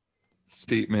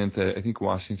statement that I think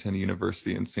Washington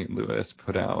University in St. Louis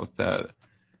put out that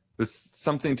was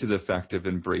something to the effect of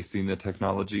embracing the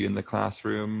technology in the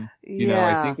classroom.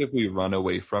 I Yeah. think if we run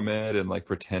away from it and like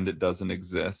pretend it doesn't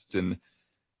exist and,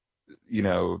 you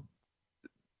know,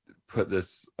 put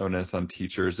this onus on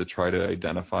teachers to try to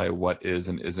identify what is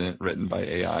and isn't written by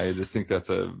AI, I just think that's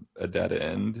a dead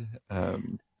end.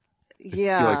 I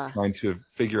feel like Yeah. trying to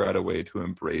figure out a way to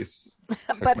embrace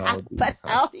But technology in the but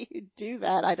classroom. how do you do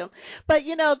that? I don't. But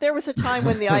there was a time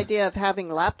when the idea of having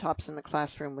laptops in the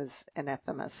classroom was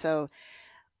anathema. So,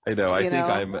 I know. I you think know.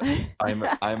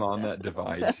 I'm on that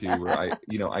divide too, where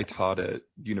I taught at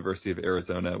University of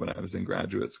Arizona when I was in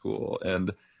graduate school,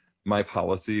 and my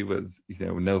policy was,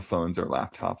 no phones or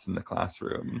laptops in the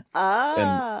classroom.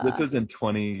 And this Ah, was in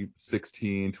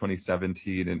 2016,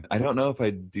 2017, and I don't know if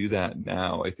I'd do that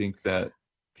now. I think that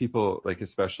people like,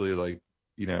 especially like,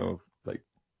 like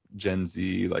Gen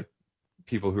Z, like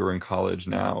people who are in college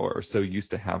now are so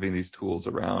used to having these tools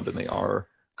around, and they are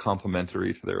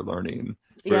complementary to their learning,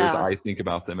 whereas yeah. I think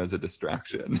about them as a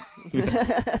distraction.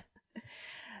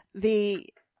 The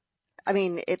I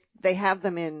mean, they have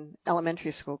them in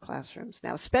elementary school classrooms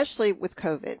now, especially with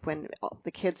COVID, when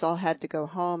the kids all had to go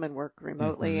home and work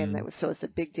remotely, and hmm so it's a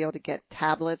big deal to get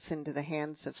tablets into the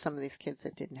hands of some of these kids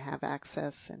that didn't have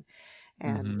access,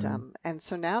 hmm and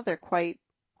so now they're quite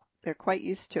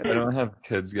used to I it. don't have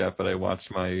kids yet, but I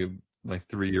watched my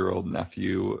 3-year-old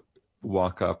nephew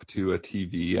walk up to a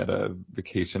TV at a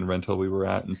vacation rental we were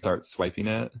at and start swiping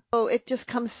it. Oh, it just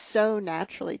comes so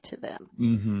naturally to them.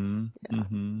 hmm Yeah.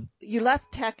 hmm You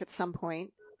left tech at some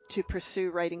point to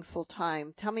pursue writing full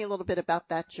time. Tell me a little bit about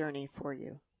that journey for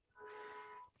you.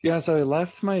 Yeah, so I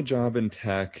left my job in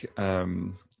tech,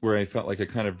 where I felt like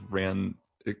it kind of ran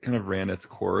its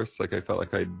course. Like I felt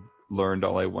like I'd learned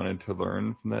all I wanted to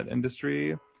learn from that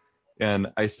industry. And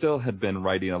I still had been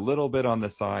writing a little bit on the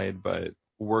side, but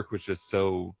work was just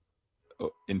so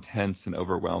intense and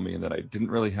overwhelming that I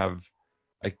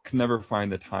could never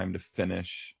find the time to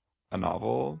finish a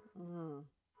novel. Mm,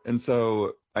 And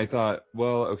so I thought,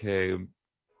 well, okay,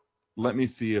 let me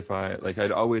see if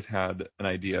I'd always had an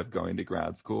idea of going to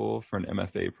grad school for an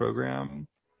MFA program.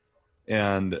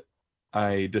 And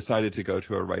I decided to go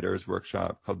to a writer's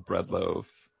workshop called Breadloaf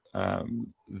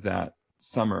that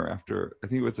summer after, I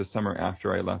think it was the summer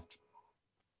after I left,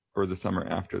 or the summer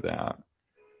after that.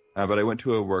 But I went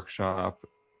to a workshop,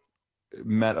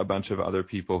 met a bunch of other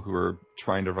people who were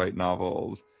trying to write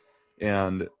novels,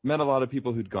 and met a lot of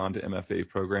people who'd gone to MFA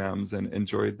programs and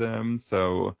enjoyed them,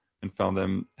 and found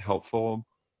them helpful.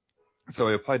 So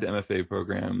I applied to MFA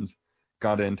programs,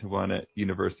 got into one at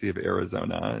University of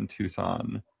Arizona in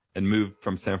Tucson, and moved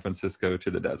from San Francisco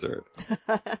to the desert.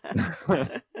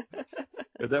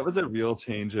 That was a real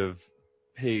change of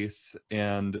pace.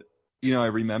 And, I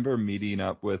remember meeting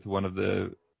up with one of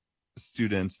the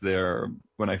students there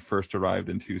when I first arrived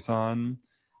in Tucson.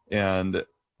 And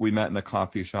we met in a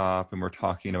coffee shop and we're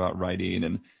talking about writing.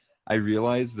 And I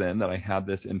realized then that I had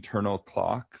this internal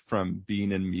clock from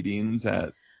being in meetings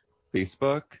at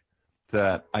Facebook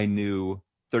that I knew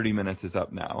 30 minutes is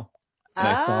up now. And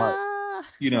I thought, Ah.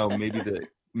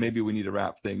 maybe we need to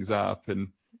wrap things up. And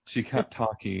she kept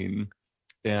talking,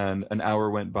 and an hour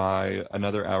went by,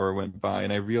 another hour went by,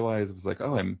 and I realized it was like,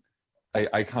 oh,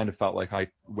 I kind of felt like I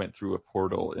went through a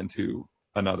portal into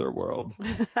another world.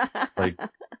 Like,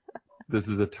 this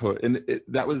is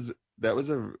that was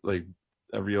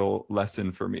a real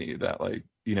lesson for me, that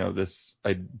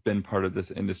I'd been part of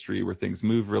this industry where things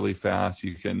move really fast.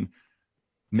 You can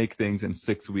make things in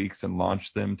 6 weeks and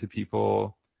launch them to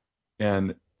people.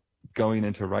 And going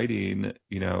into writing,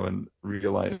 and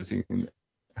realizing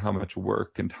how much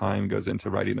work and time goes into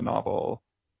writing a novel,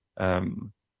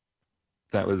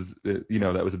 that was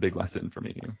a big lesson for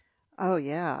me. Oh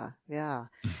yeah, yeah.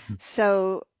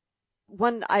 So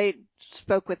I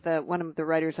spoke with one of the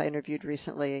writers I interviewed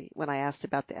recently when I asked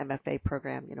about the MFA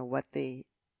program, what the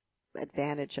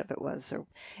advantage of it was,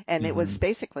 and it was Hmm.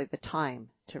 basically the time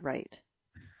to write.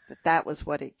 That was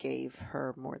what it gave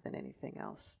her more than anything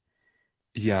else.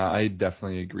 Yeah, I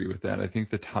definitely agree with that. I think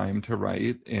the time to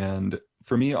write, and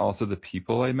for me also the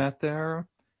people I met there,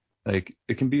 like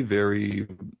it can be very,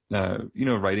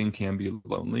 writing can be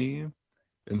lonely.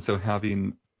 And so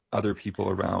having other people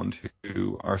around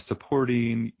who are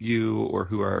supporting you or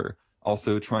who are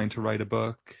also trying to write a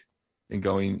book and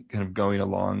going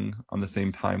along on the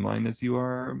same timeline as you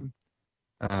are,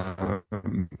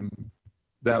 um,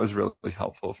 that was really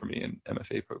helpful for me in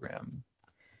MFA program.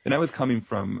 And I was coming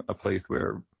from a place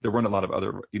where there weren't a lot of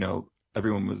other,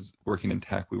 everyone was working in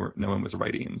tech. No one was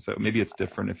writing. So maybe it's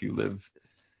different if you live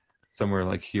somewhere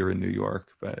like here in New York,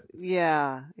 but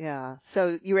Yeah, yeah.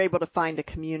 So you were able to find a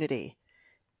community.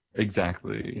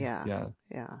 exactly. Yeah, Yeah.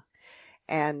 yeah.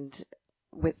 And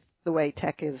with the way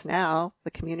tech is now,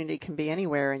 the community can be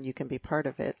anywhere and you can be part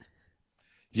of it.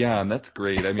 Yeah, and that's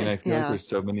great. I mean, I feel like Yeah. there's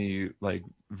so many like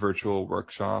virtual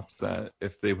workshops that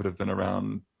if they would have been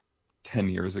around 10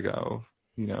 years ago,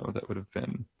 that would have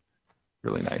been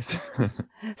really nice.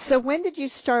 So when did you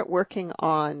start working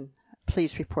on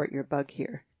Please Report Your Bug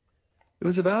Here? It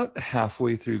was about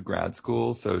halfway through grad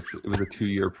school, so it was a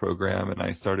 2-year program, and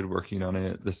I started working on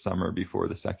it the summer before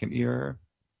the second year.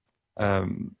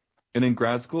 Um, and in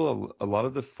grad school, a lot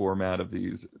of the format of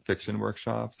these fiction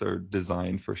workshops are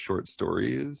designed for short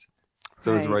stories.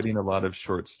 So I was Right. writing a lot of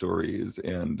short stories,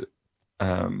 and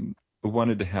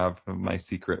wanted to have my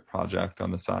secret project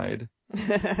on the side.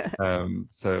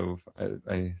 So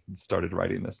I started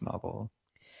writing this novel.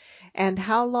 And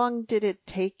how long did it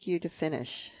take you to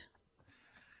finish?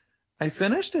 I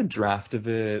finished a draft of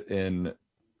it in,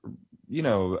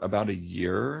 about a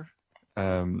year.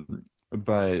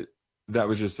 But that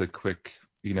was just a quick,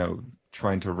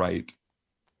 trying to write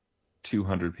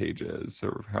 200 pages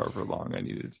or however long I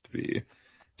needed it to be.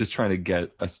 Just trying to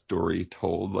get a story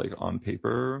told like on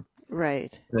paper.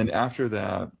 Right. Then after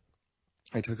that,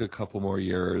 I took a couple more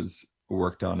years,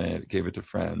 worked on it, gave it to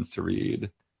friends to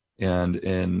read, and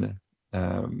in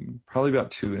probably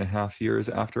about 2.5 years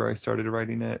after I started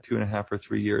writing it, 2.5 or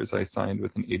 3 years, I signed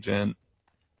with an agent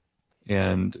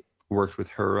and worked with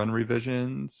her on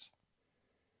revisions.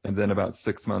 And then about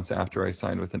 6 months after I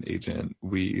signed with an agent,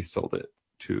 we sold it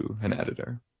to an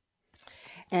editor.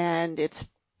 And it's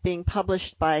being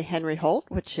published by Henry Holt,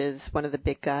 which is one of the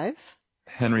big guys.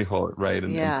 Henry Holt, right,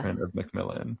 an Yeah. imprint of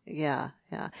Macmillan. Yeah.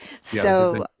 Yeah. Yeah, they've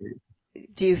So been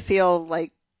great. do you feel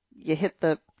like you hit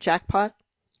the jackpot?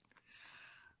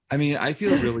 I mean, I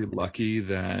feel really lucky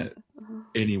that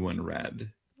anyone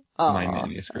read my Oh,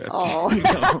 manuscript. oh.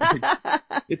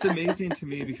 Like, it's amazing to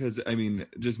me because I mean,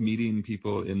 just meeting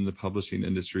people in the publishing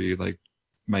industry, like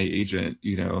my agent,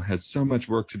 has so much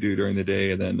work to do during the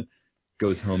day and then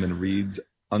goes home and reads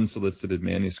unsolicited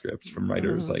manuscripts from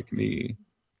writers Mhm. like me.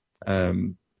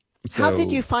 Um, How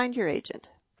did you so find your agent?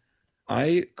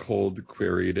 I cold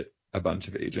queried a bunch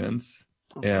of agents,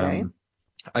 Okay. and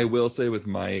I will say with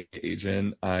my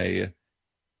agent, I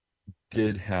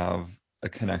did have a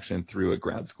connection through a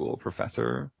grad school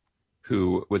professor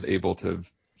who was able to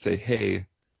say, hey,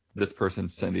 this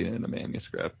person's sending in a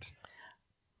manuscript.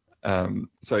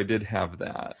 So I did have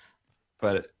that.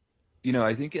 But,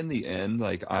 I think in the end,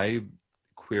 like I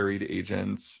queried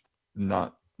agents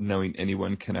not knowing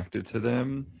anyone connected to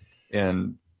them.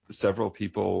 And several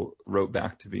people wrote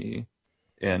back to me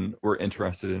and were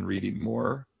interested in reading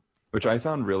more, which I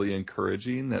found really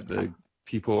encouraging that the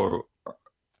people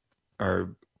are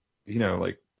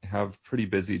like have pretty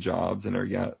busy jobs and are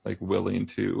yet like willing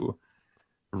to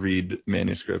read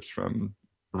manuscripts from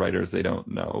writers they don't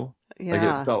know. Like it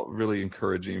Yeah. felt really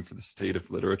encouraging for the state of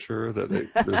literature that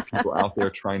there's people out there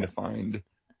trying to find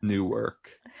new work.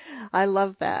 I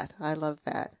love that. I love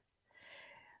that.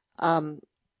 Um,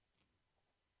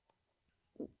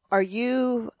 are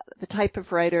you the type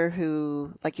of writer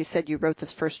who, like you said, you wrote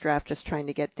this first draft just trying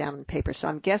to get down on paper. So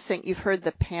I'm guessing you've heard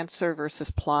the pantser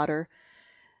versus plotter.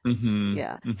 Hmm.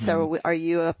 Yeah. Hmm. So are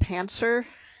you a pantser?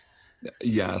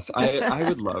 Yes, I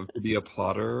would love to be a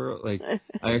plotter. Like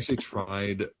I actually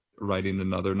tried writing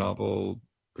another novel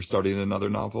or starting another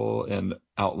novel and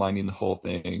outlining the whole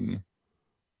thing.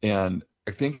 And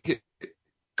I think it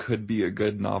could be a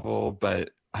good novel,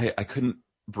 but I couldn't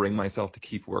bring myself to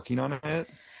keep working on it.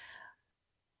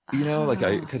 Like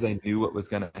Ah, because I knew what was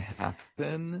going to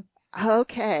happen,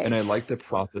 okay. and I like the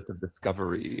process of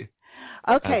discovery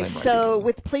as Okay, I'm so writing.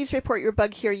 with Please Report Your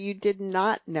Bug Here, you did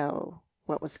not know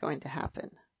what was going to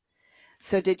happen.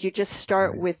 So did you just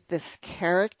start Right. with this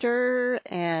character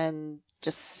and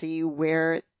just see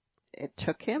where it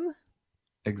took him?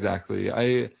 Exactly.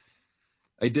 I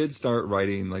did start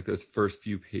writing like those first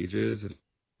few pages.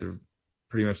 They're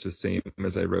pretty much the same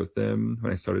as I wrote them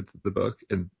when I started the book,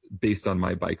 and based on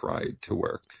my bike ride to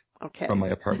work from Okay. my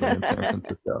apartment in San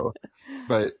Francisco.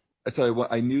 But so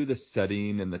I knew the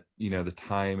setting and the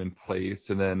time and place,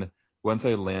 and then once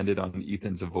I landed on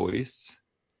Ethan's voice,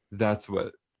 that's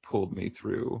what pulled me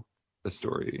through the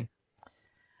story.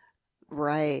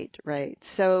 Right, right.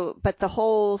 So, but the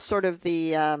whole sort of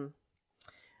the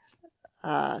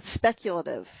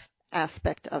speculative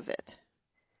aspect of it,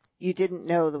 you didn't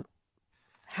know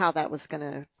how that was going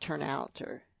to turn out,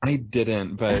 or I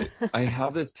didn't, but I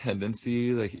have this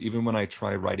tendency, like even when I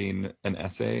try writing an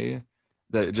essay,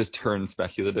 that it just turns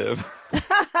speculative.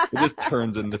 It just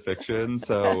turns into fiction.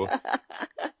 So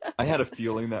I had a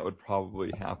feeling that would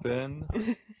probably happen.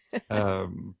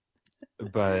 Um,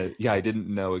 but yeah, I didn't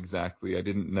know exactly. I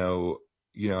didn't know,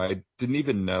 I didn't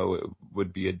even know it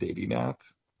would be a dating app.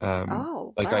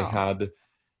 Oh, Like I wow. had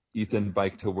Ethan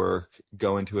bike to work,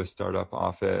 go into a startup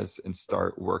office and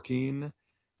start working.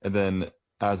 And then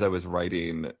as I was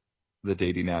writing, the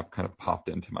dating app kind of popped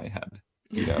into my head.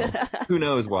 Who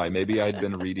knows why? Maybe I'd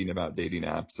been reading about dating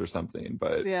apps or something,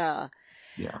 but Yeah.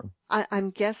 yeah, I'm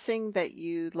guessing that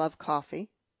you love coffee.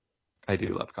 I do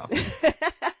love coffee.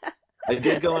 I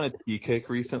did go on a tea kick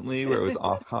recently where it was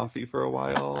off coffee for a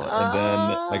while, and then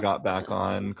I Ah. got back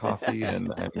on coffee,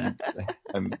 and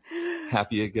I'm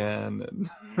happy again.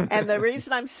 And the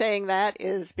reason I'm saying that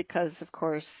is because, of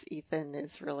course, Ethan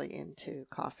is really into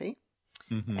coffee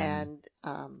Hmm. and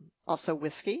also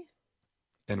whiskey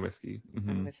And whiskey. and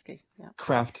Hmm. whiskey. Yeah.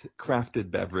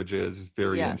 Crafted beverages,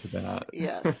 very into Yes, that.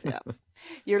 yes, yeah.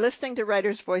 You're listening to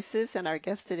Writers' Voices, and our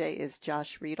guest today is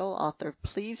Josh Riedel, author of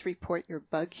Please Report Your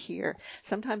Bug Here.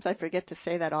 Sometimes I forget to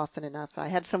say that often enough. I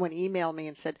had someone email me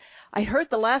and said, I heard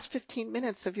the last 15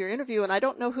 minutes of your interview, and I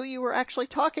don't know who you were actually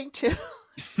talking to.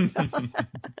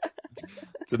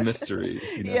 It's a mystery.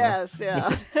 Yes,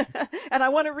 yeah. And I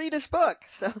want to read his book.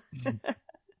 So,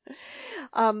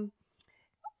 um,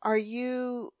 are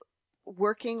you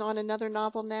working on another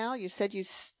novel now? You said you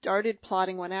started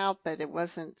plotting one out, but it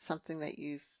wasn't something that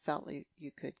you felt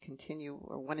you could continue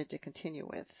or wanted to continue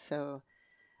with. So,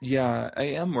 Yeah, I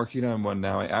am working on one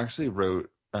now. I actually wrote,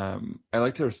 I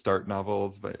like to start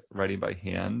novels by writing by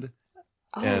hand.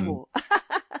 And oh,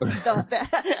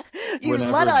 you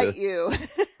whenever Luddite, this, you.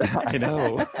 I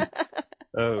know,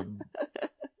 um,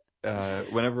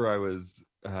 whenever I was,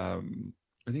 I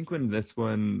think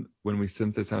when we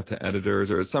sent this out to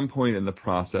editors, or at some point in the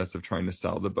process of trying to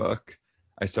sell the book,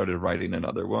 I started writing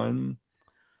another one,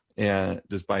 and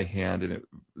just by hand, and it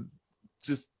was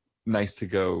just nice to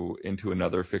go into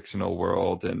another fictional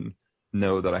world and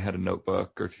know that I had a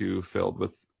notebook or two filled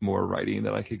with more writing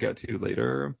that I could get to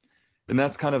later. And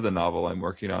that's kind of the novel I'm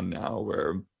working on now,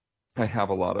 where I have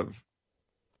a lot of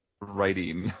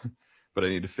writing, but I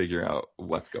need to figure out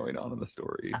what's going on in the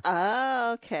story.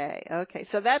 Okay, okay.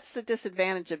 So that's the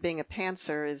disadvantage of being a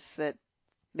pantser is that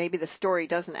maybe the story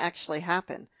doesn't actually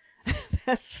happen.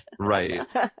 That's- Right.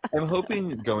 I'm hoping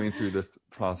going through this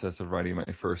process of writing my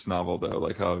first novel, though,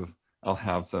 like I'll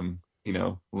have some,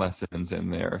 lessons in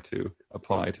there to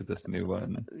apply to this new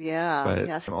one. Yeah, But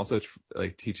yes. I'm also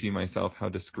like teaching myself how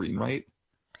to screenwrite.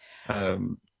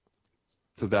 Um,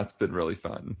 so that's been really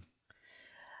fun.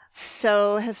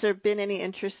 So has there been any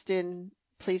interest in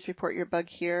Please Report Your Bug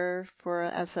Here for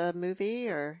as a movie,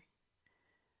 or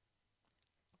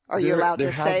Are you allowed There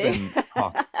to has say? been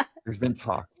talks. There's been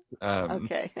talks.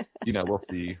 Okay.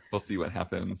 We'll see what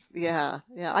happens. Yeah,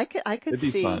 yeah, I could It'd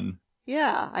be see. fun.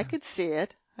 Yeah, I could see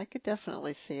it. I could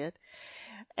definitely see it.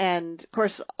 And of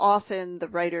course, often the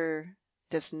writer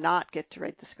does not get to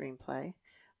write the screenplay,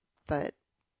 but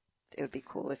it would be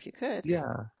cool if you could.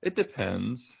 Yeah, it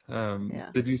depends.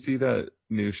 Yeah. Did you see that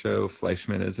new show,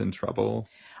 Fleischman is in Trouble?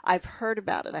 I've heard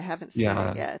about it. I haven't seen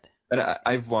it Yeah, yet. and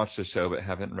I've watched the show but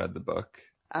haven't read the book,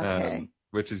 Okay.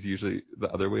 which is usually the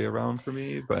other way around for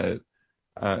me. But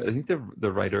I think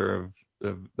the writer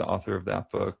of the author of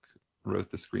that book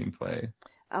wrote the screenplay.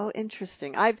 Oh,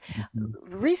 interesting. I've Mhm.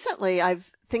 recently I've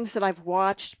things that I've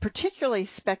watched, particularly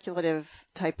speculative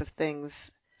type of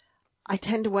things. I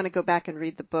tend to want to go back and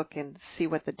read the book and see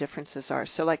what the differences are.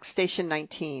 So like Station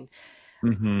 19,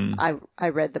 Mhm. I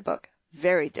read the book.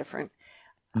 Very different.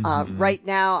 Mhm. Right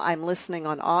now I'm listening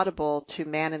on Audible to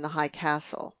Man in the High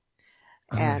Castle.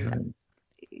 Oh, I And haven't.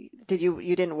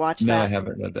 you didn't watch No, I that?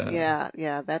 haven't read that.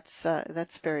 Yeah,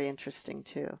 that's very interesting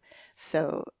too.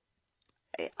 So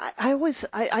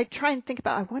I try and think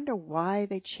about, I wonder why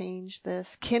they changed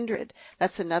this. Kindred,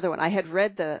 that's another one. I had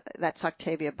read that's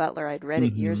Octavia Butler. I'd read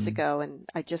it years Mhm. ago, and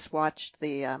I just watched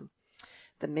the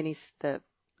the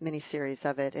mini series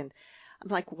of it, and I'm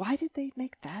like, why did they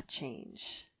make that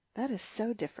change? That is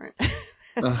so different.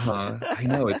 Uh-huh. I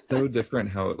know it's so different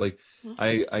how like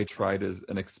I tried as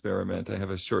an experiment. I have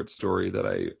a short story that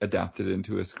I adapted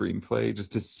into a screenplay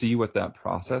just to see what that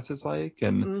process is like,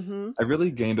 and Mm-hmm. I really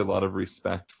gained a lot of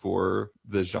respect for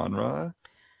the genre.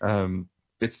 Um,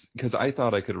 it's because I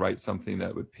thought I could write something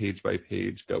that would page by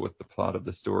page go with the plot of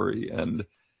the story, and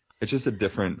it's just a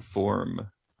different form.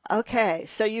 Okay,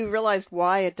 so you realized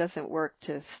why it doesn't work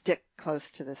to stick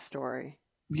close to the story.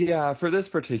 Yeah, for this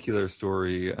particular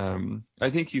story, I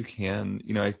think you can.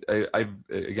 I've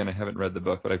again, I haven't read the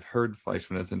book, but I've heard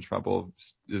Fleischman is in Trouble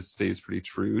stays pretty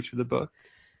true to the book.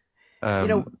 You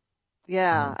know, Um,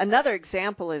 yeah, yeah. another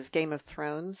example is Game of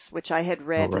Thrones, which I had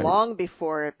Oh, read right. long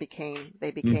before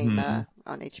they became Mm-hmm.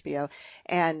 on HBO.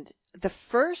 And the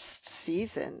first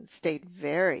season stayed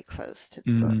very close to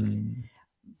the book, Mm,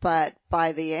 but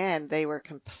by the end they were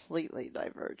completely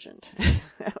divergent.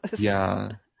 That was,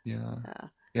 yeah, yeah, uh,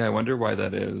 yeah. I wonder why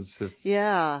that is. If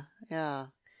yeah, yeah.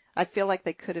 I feel like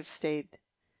they could have stayed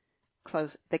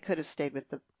close. They could have stayed with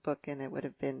the book and it would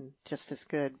have been just as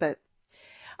good. But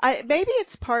maybe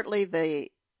it's partly the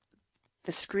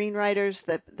screenwriters,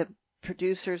 the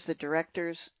producers, the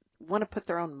directors want to put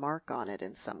their own mark on it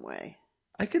in some way.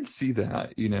 I could see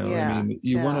that, I Yeah, mean,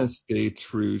 you want yeah, to stay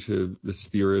true to the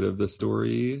spirit of the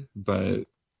story, but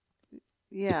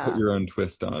you put yeah, your own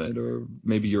twist on it, or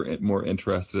maybe you're more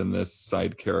interested in this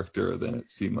side character than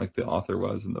it seemed like the author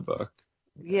was in the book,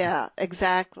 I guess. yeah,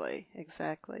 exactly,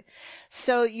 exactly.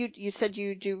 So you said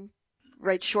you do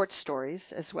write short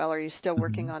stories as well. Are you still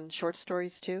working Mhm. on short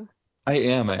stories too? I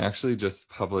am. I actually just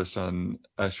published on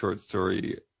a short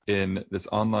story in this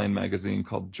online magazine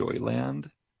called Joyland,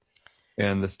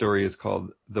 and the story is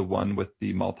called The One with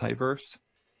the Multiverse,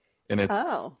 and it's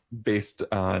Oh. based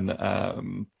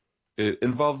on it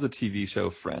involves the TV show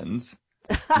Friends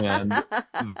and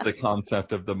the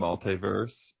concept of the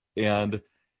multiverse, and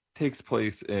takes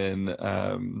place in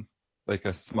like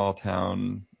a small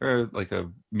town or like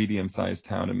a medium-sized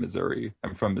town in Missouri.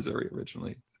 I'm from Missouri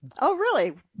originally. Oh,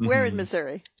 really? Where in Hmm.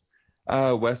 Missouri?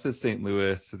 West of St.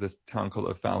 Louis, this town called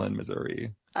O'Fallon,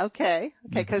 Missouri. Okay,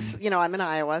 okay, because Hmm. I'm in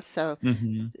Iowa, so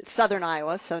Hmm. southern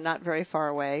Iowa, so not very far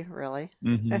away, really.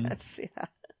 Hmm. That's, yeah.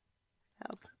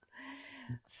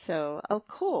 So, oh,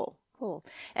 cool, cool.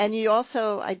 And you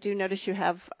also, I do notice you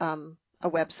have a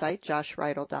website,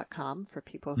 joshriedel.com, for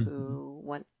people Hmm. who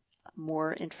want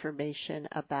more information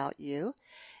about you.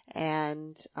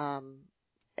 And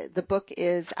the book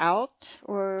is out,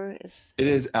 or is It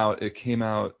is out. It came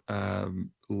out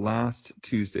last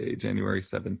Tuesday, January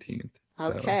 17th.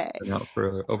 So okay. it's been out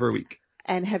for over a week.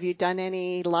 And have you done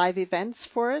any live events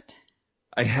for it?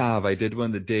 I have. I did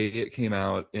one the day it came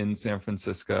out in San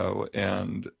Francisco,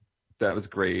 and that was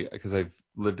great because I've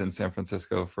lived in San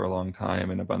Francisco for a long time,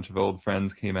 and a bunch of old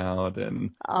friends came out,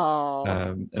 Oh,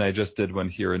 and I just did one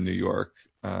here in New York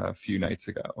a few nights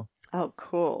ago. oh,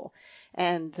 cool.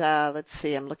 And let's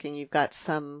see, I'm looking,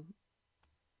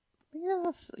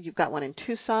 yes, you've got one in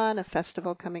Tucson, a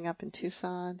festival coming up in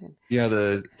Tucson, and Yeah,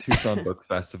 the Tucson Book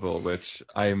Festival, which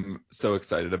I'm so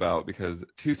excited about because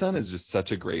Tucson is just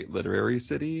such a great literary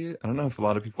city. I don't know if a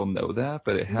lot of people know that,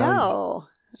 but it has no,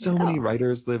 so many no.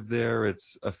 writers live there.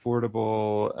 It's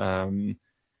affordable.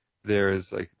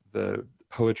 There's like the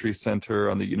Poetry Center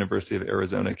on the University of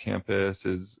Arizona campus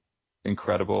is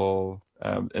incredible.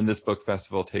 And this book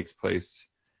festival takes place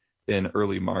in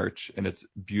early March, and it's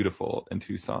beautiful in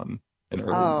Tucson in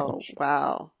early Oh, March.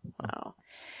 wow. Wow.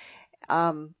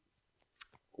 Um,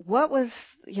 what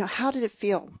was, how did it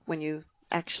feel when you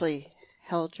actually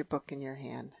held your book in your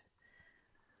hand?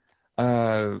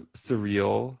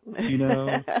 Surreal, you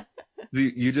know.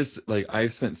 You just like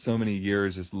I've spent so many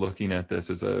years just looking at this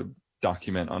as a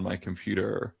document on my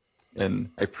computer, and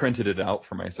I printed it out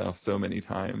for myself so many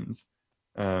times.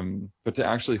 But to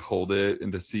actually hold it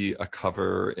and to see a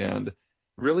cover, and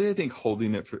really I think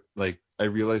holding it for like I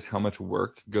realize how much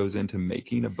work goes into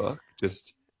making a book.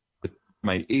 Just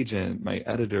my agent, my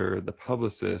editor, the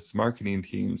publicist, marketing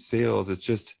team, sales. It's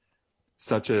just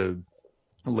such a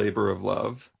labor of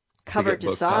love to Cover get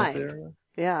books out design. there.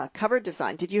 Yeah, cover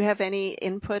design. Did you have any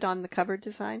input on the cover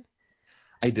design?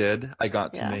 I did. I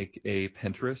got to Yeah. make a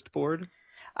Pinterest board.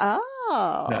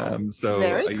 Oh, So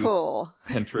very I used cool.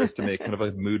 Pinterest to make kind of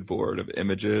a mood board of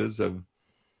images of,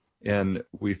 and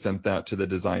we sent that to the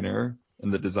designer,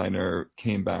 and the designer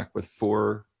came back with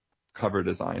 4 cover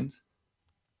designs.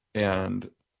 And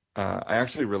I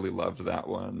actually really loved that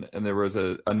one. And there was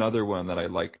another one that I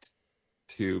liked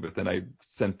too, but then I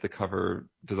sent the cover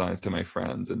designs to my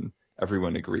friends, and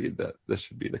everyone agreed that this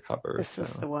should be the cover. This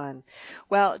was the So one.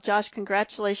 Well, Josh,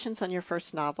 congratulations on your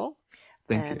first novel,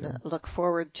 thank and you. look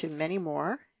forward to many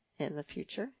more in the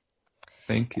future.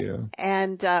 Thank you.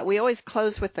 And we always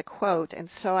close with a quote. And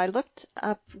so I looked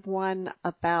up one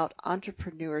about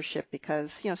entrepreneurship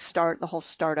because, start the whole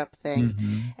startup thing.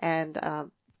 Hmm. And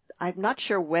I'm not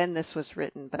sure when this was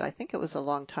written, but I think it was a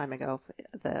long time ago.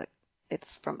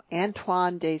 It's from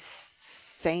Antoine de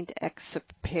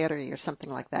Saint-Exupéry or something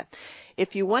like that.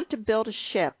 If you want to build a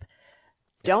ship,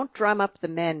 don't drum up the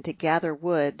men to gather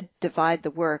wood, divide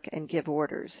the work, and give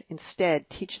orders. Instead,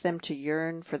 teach them to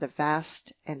yearn for the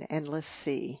vast and endless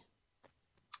sea.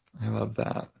 I love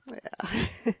that.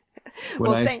 Yeah.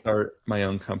 When Well, I start my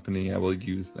own company, I will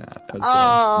use that as a mission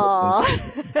oh,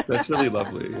 statement. That's really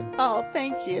lovely. oh,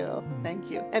 thank you. Thank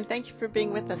you. And thank you for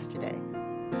being with us today.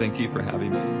 Thank you for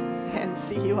having me. And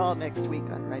see you all next week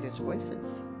on Writers'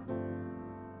 Voices.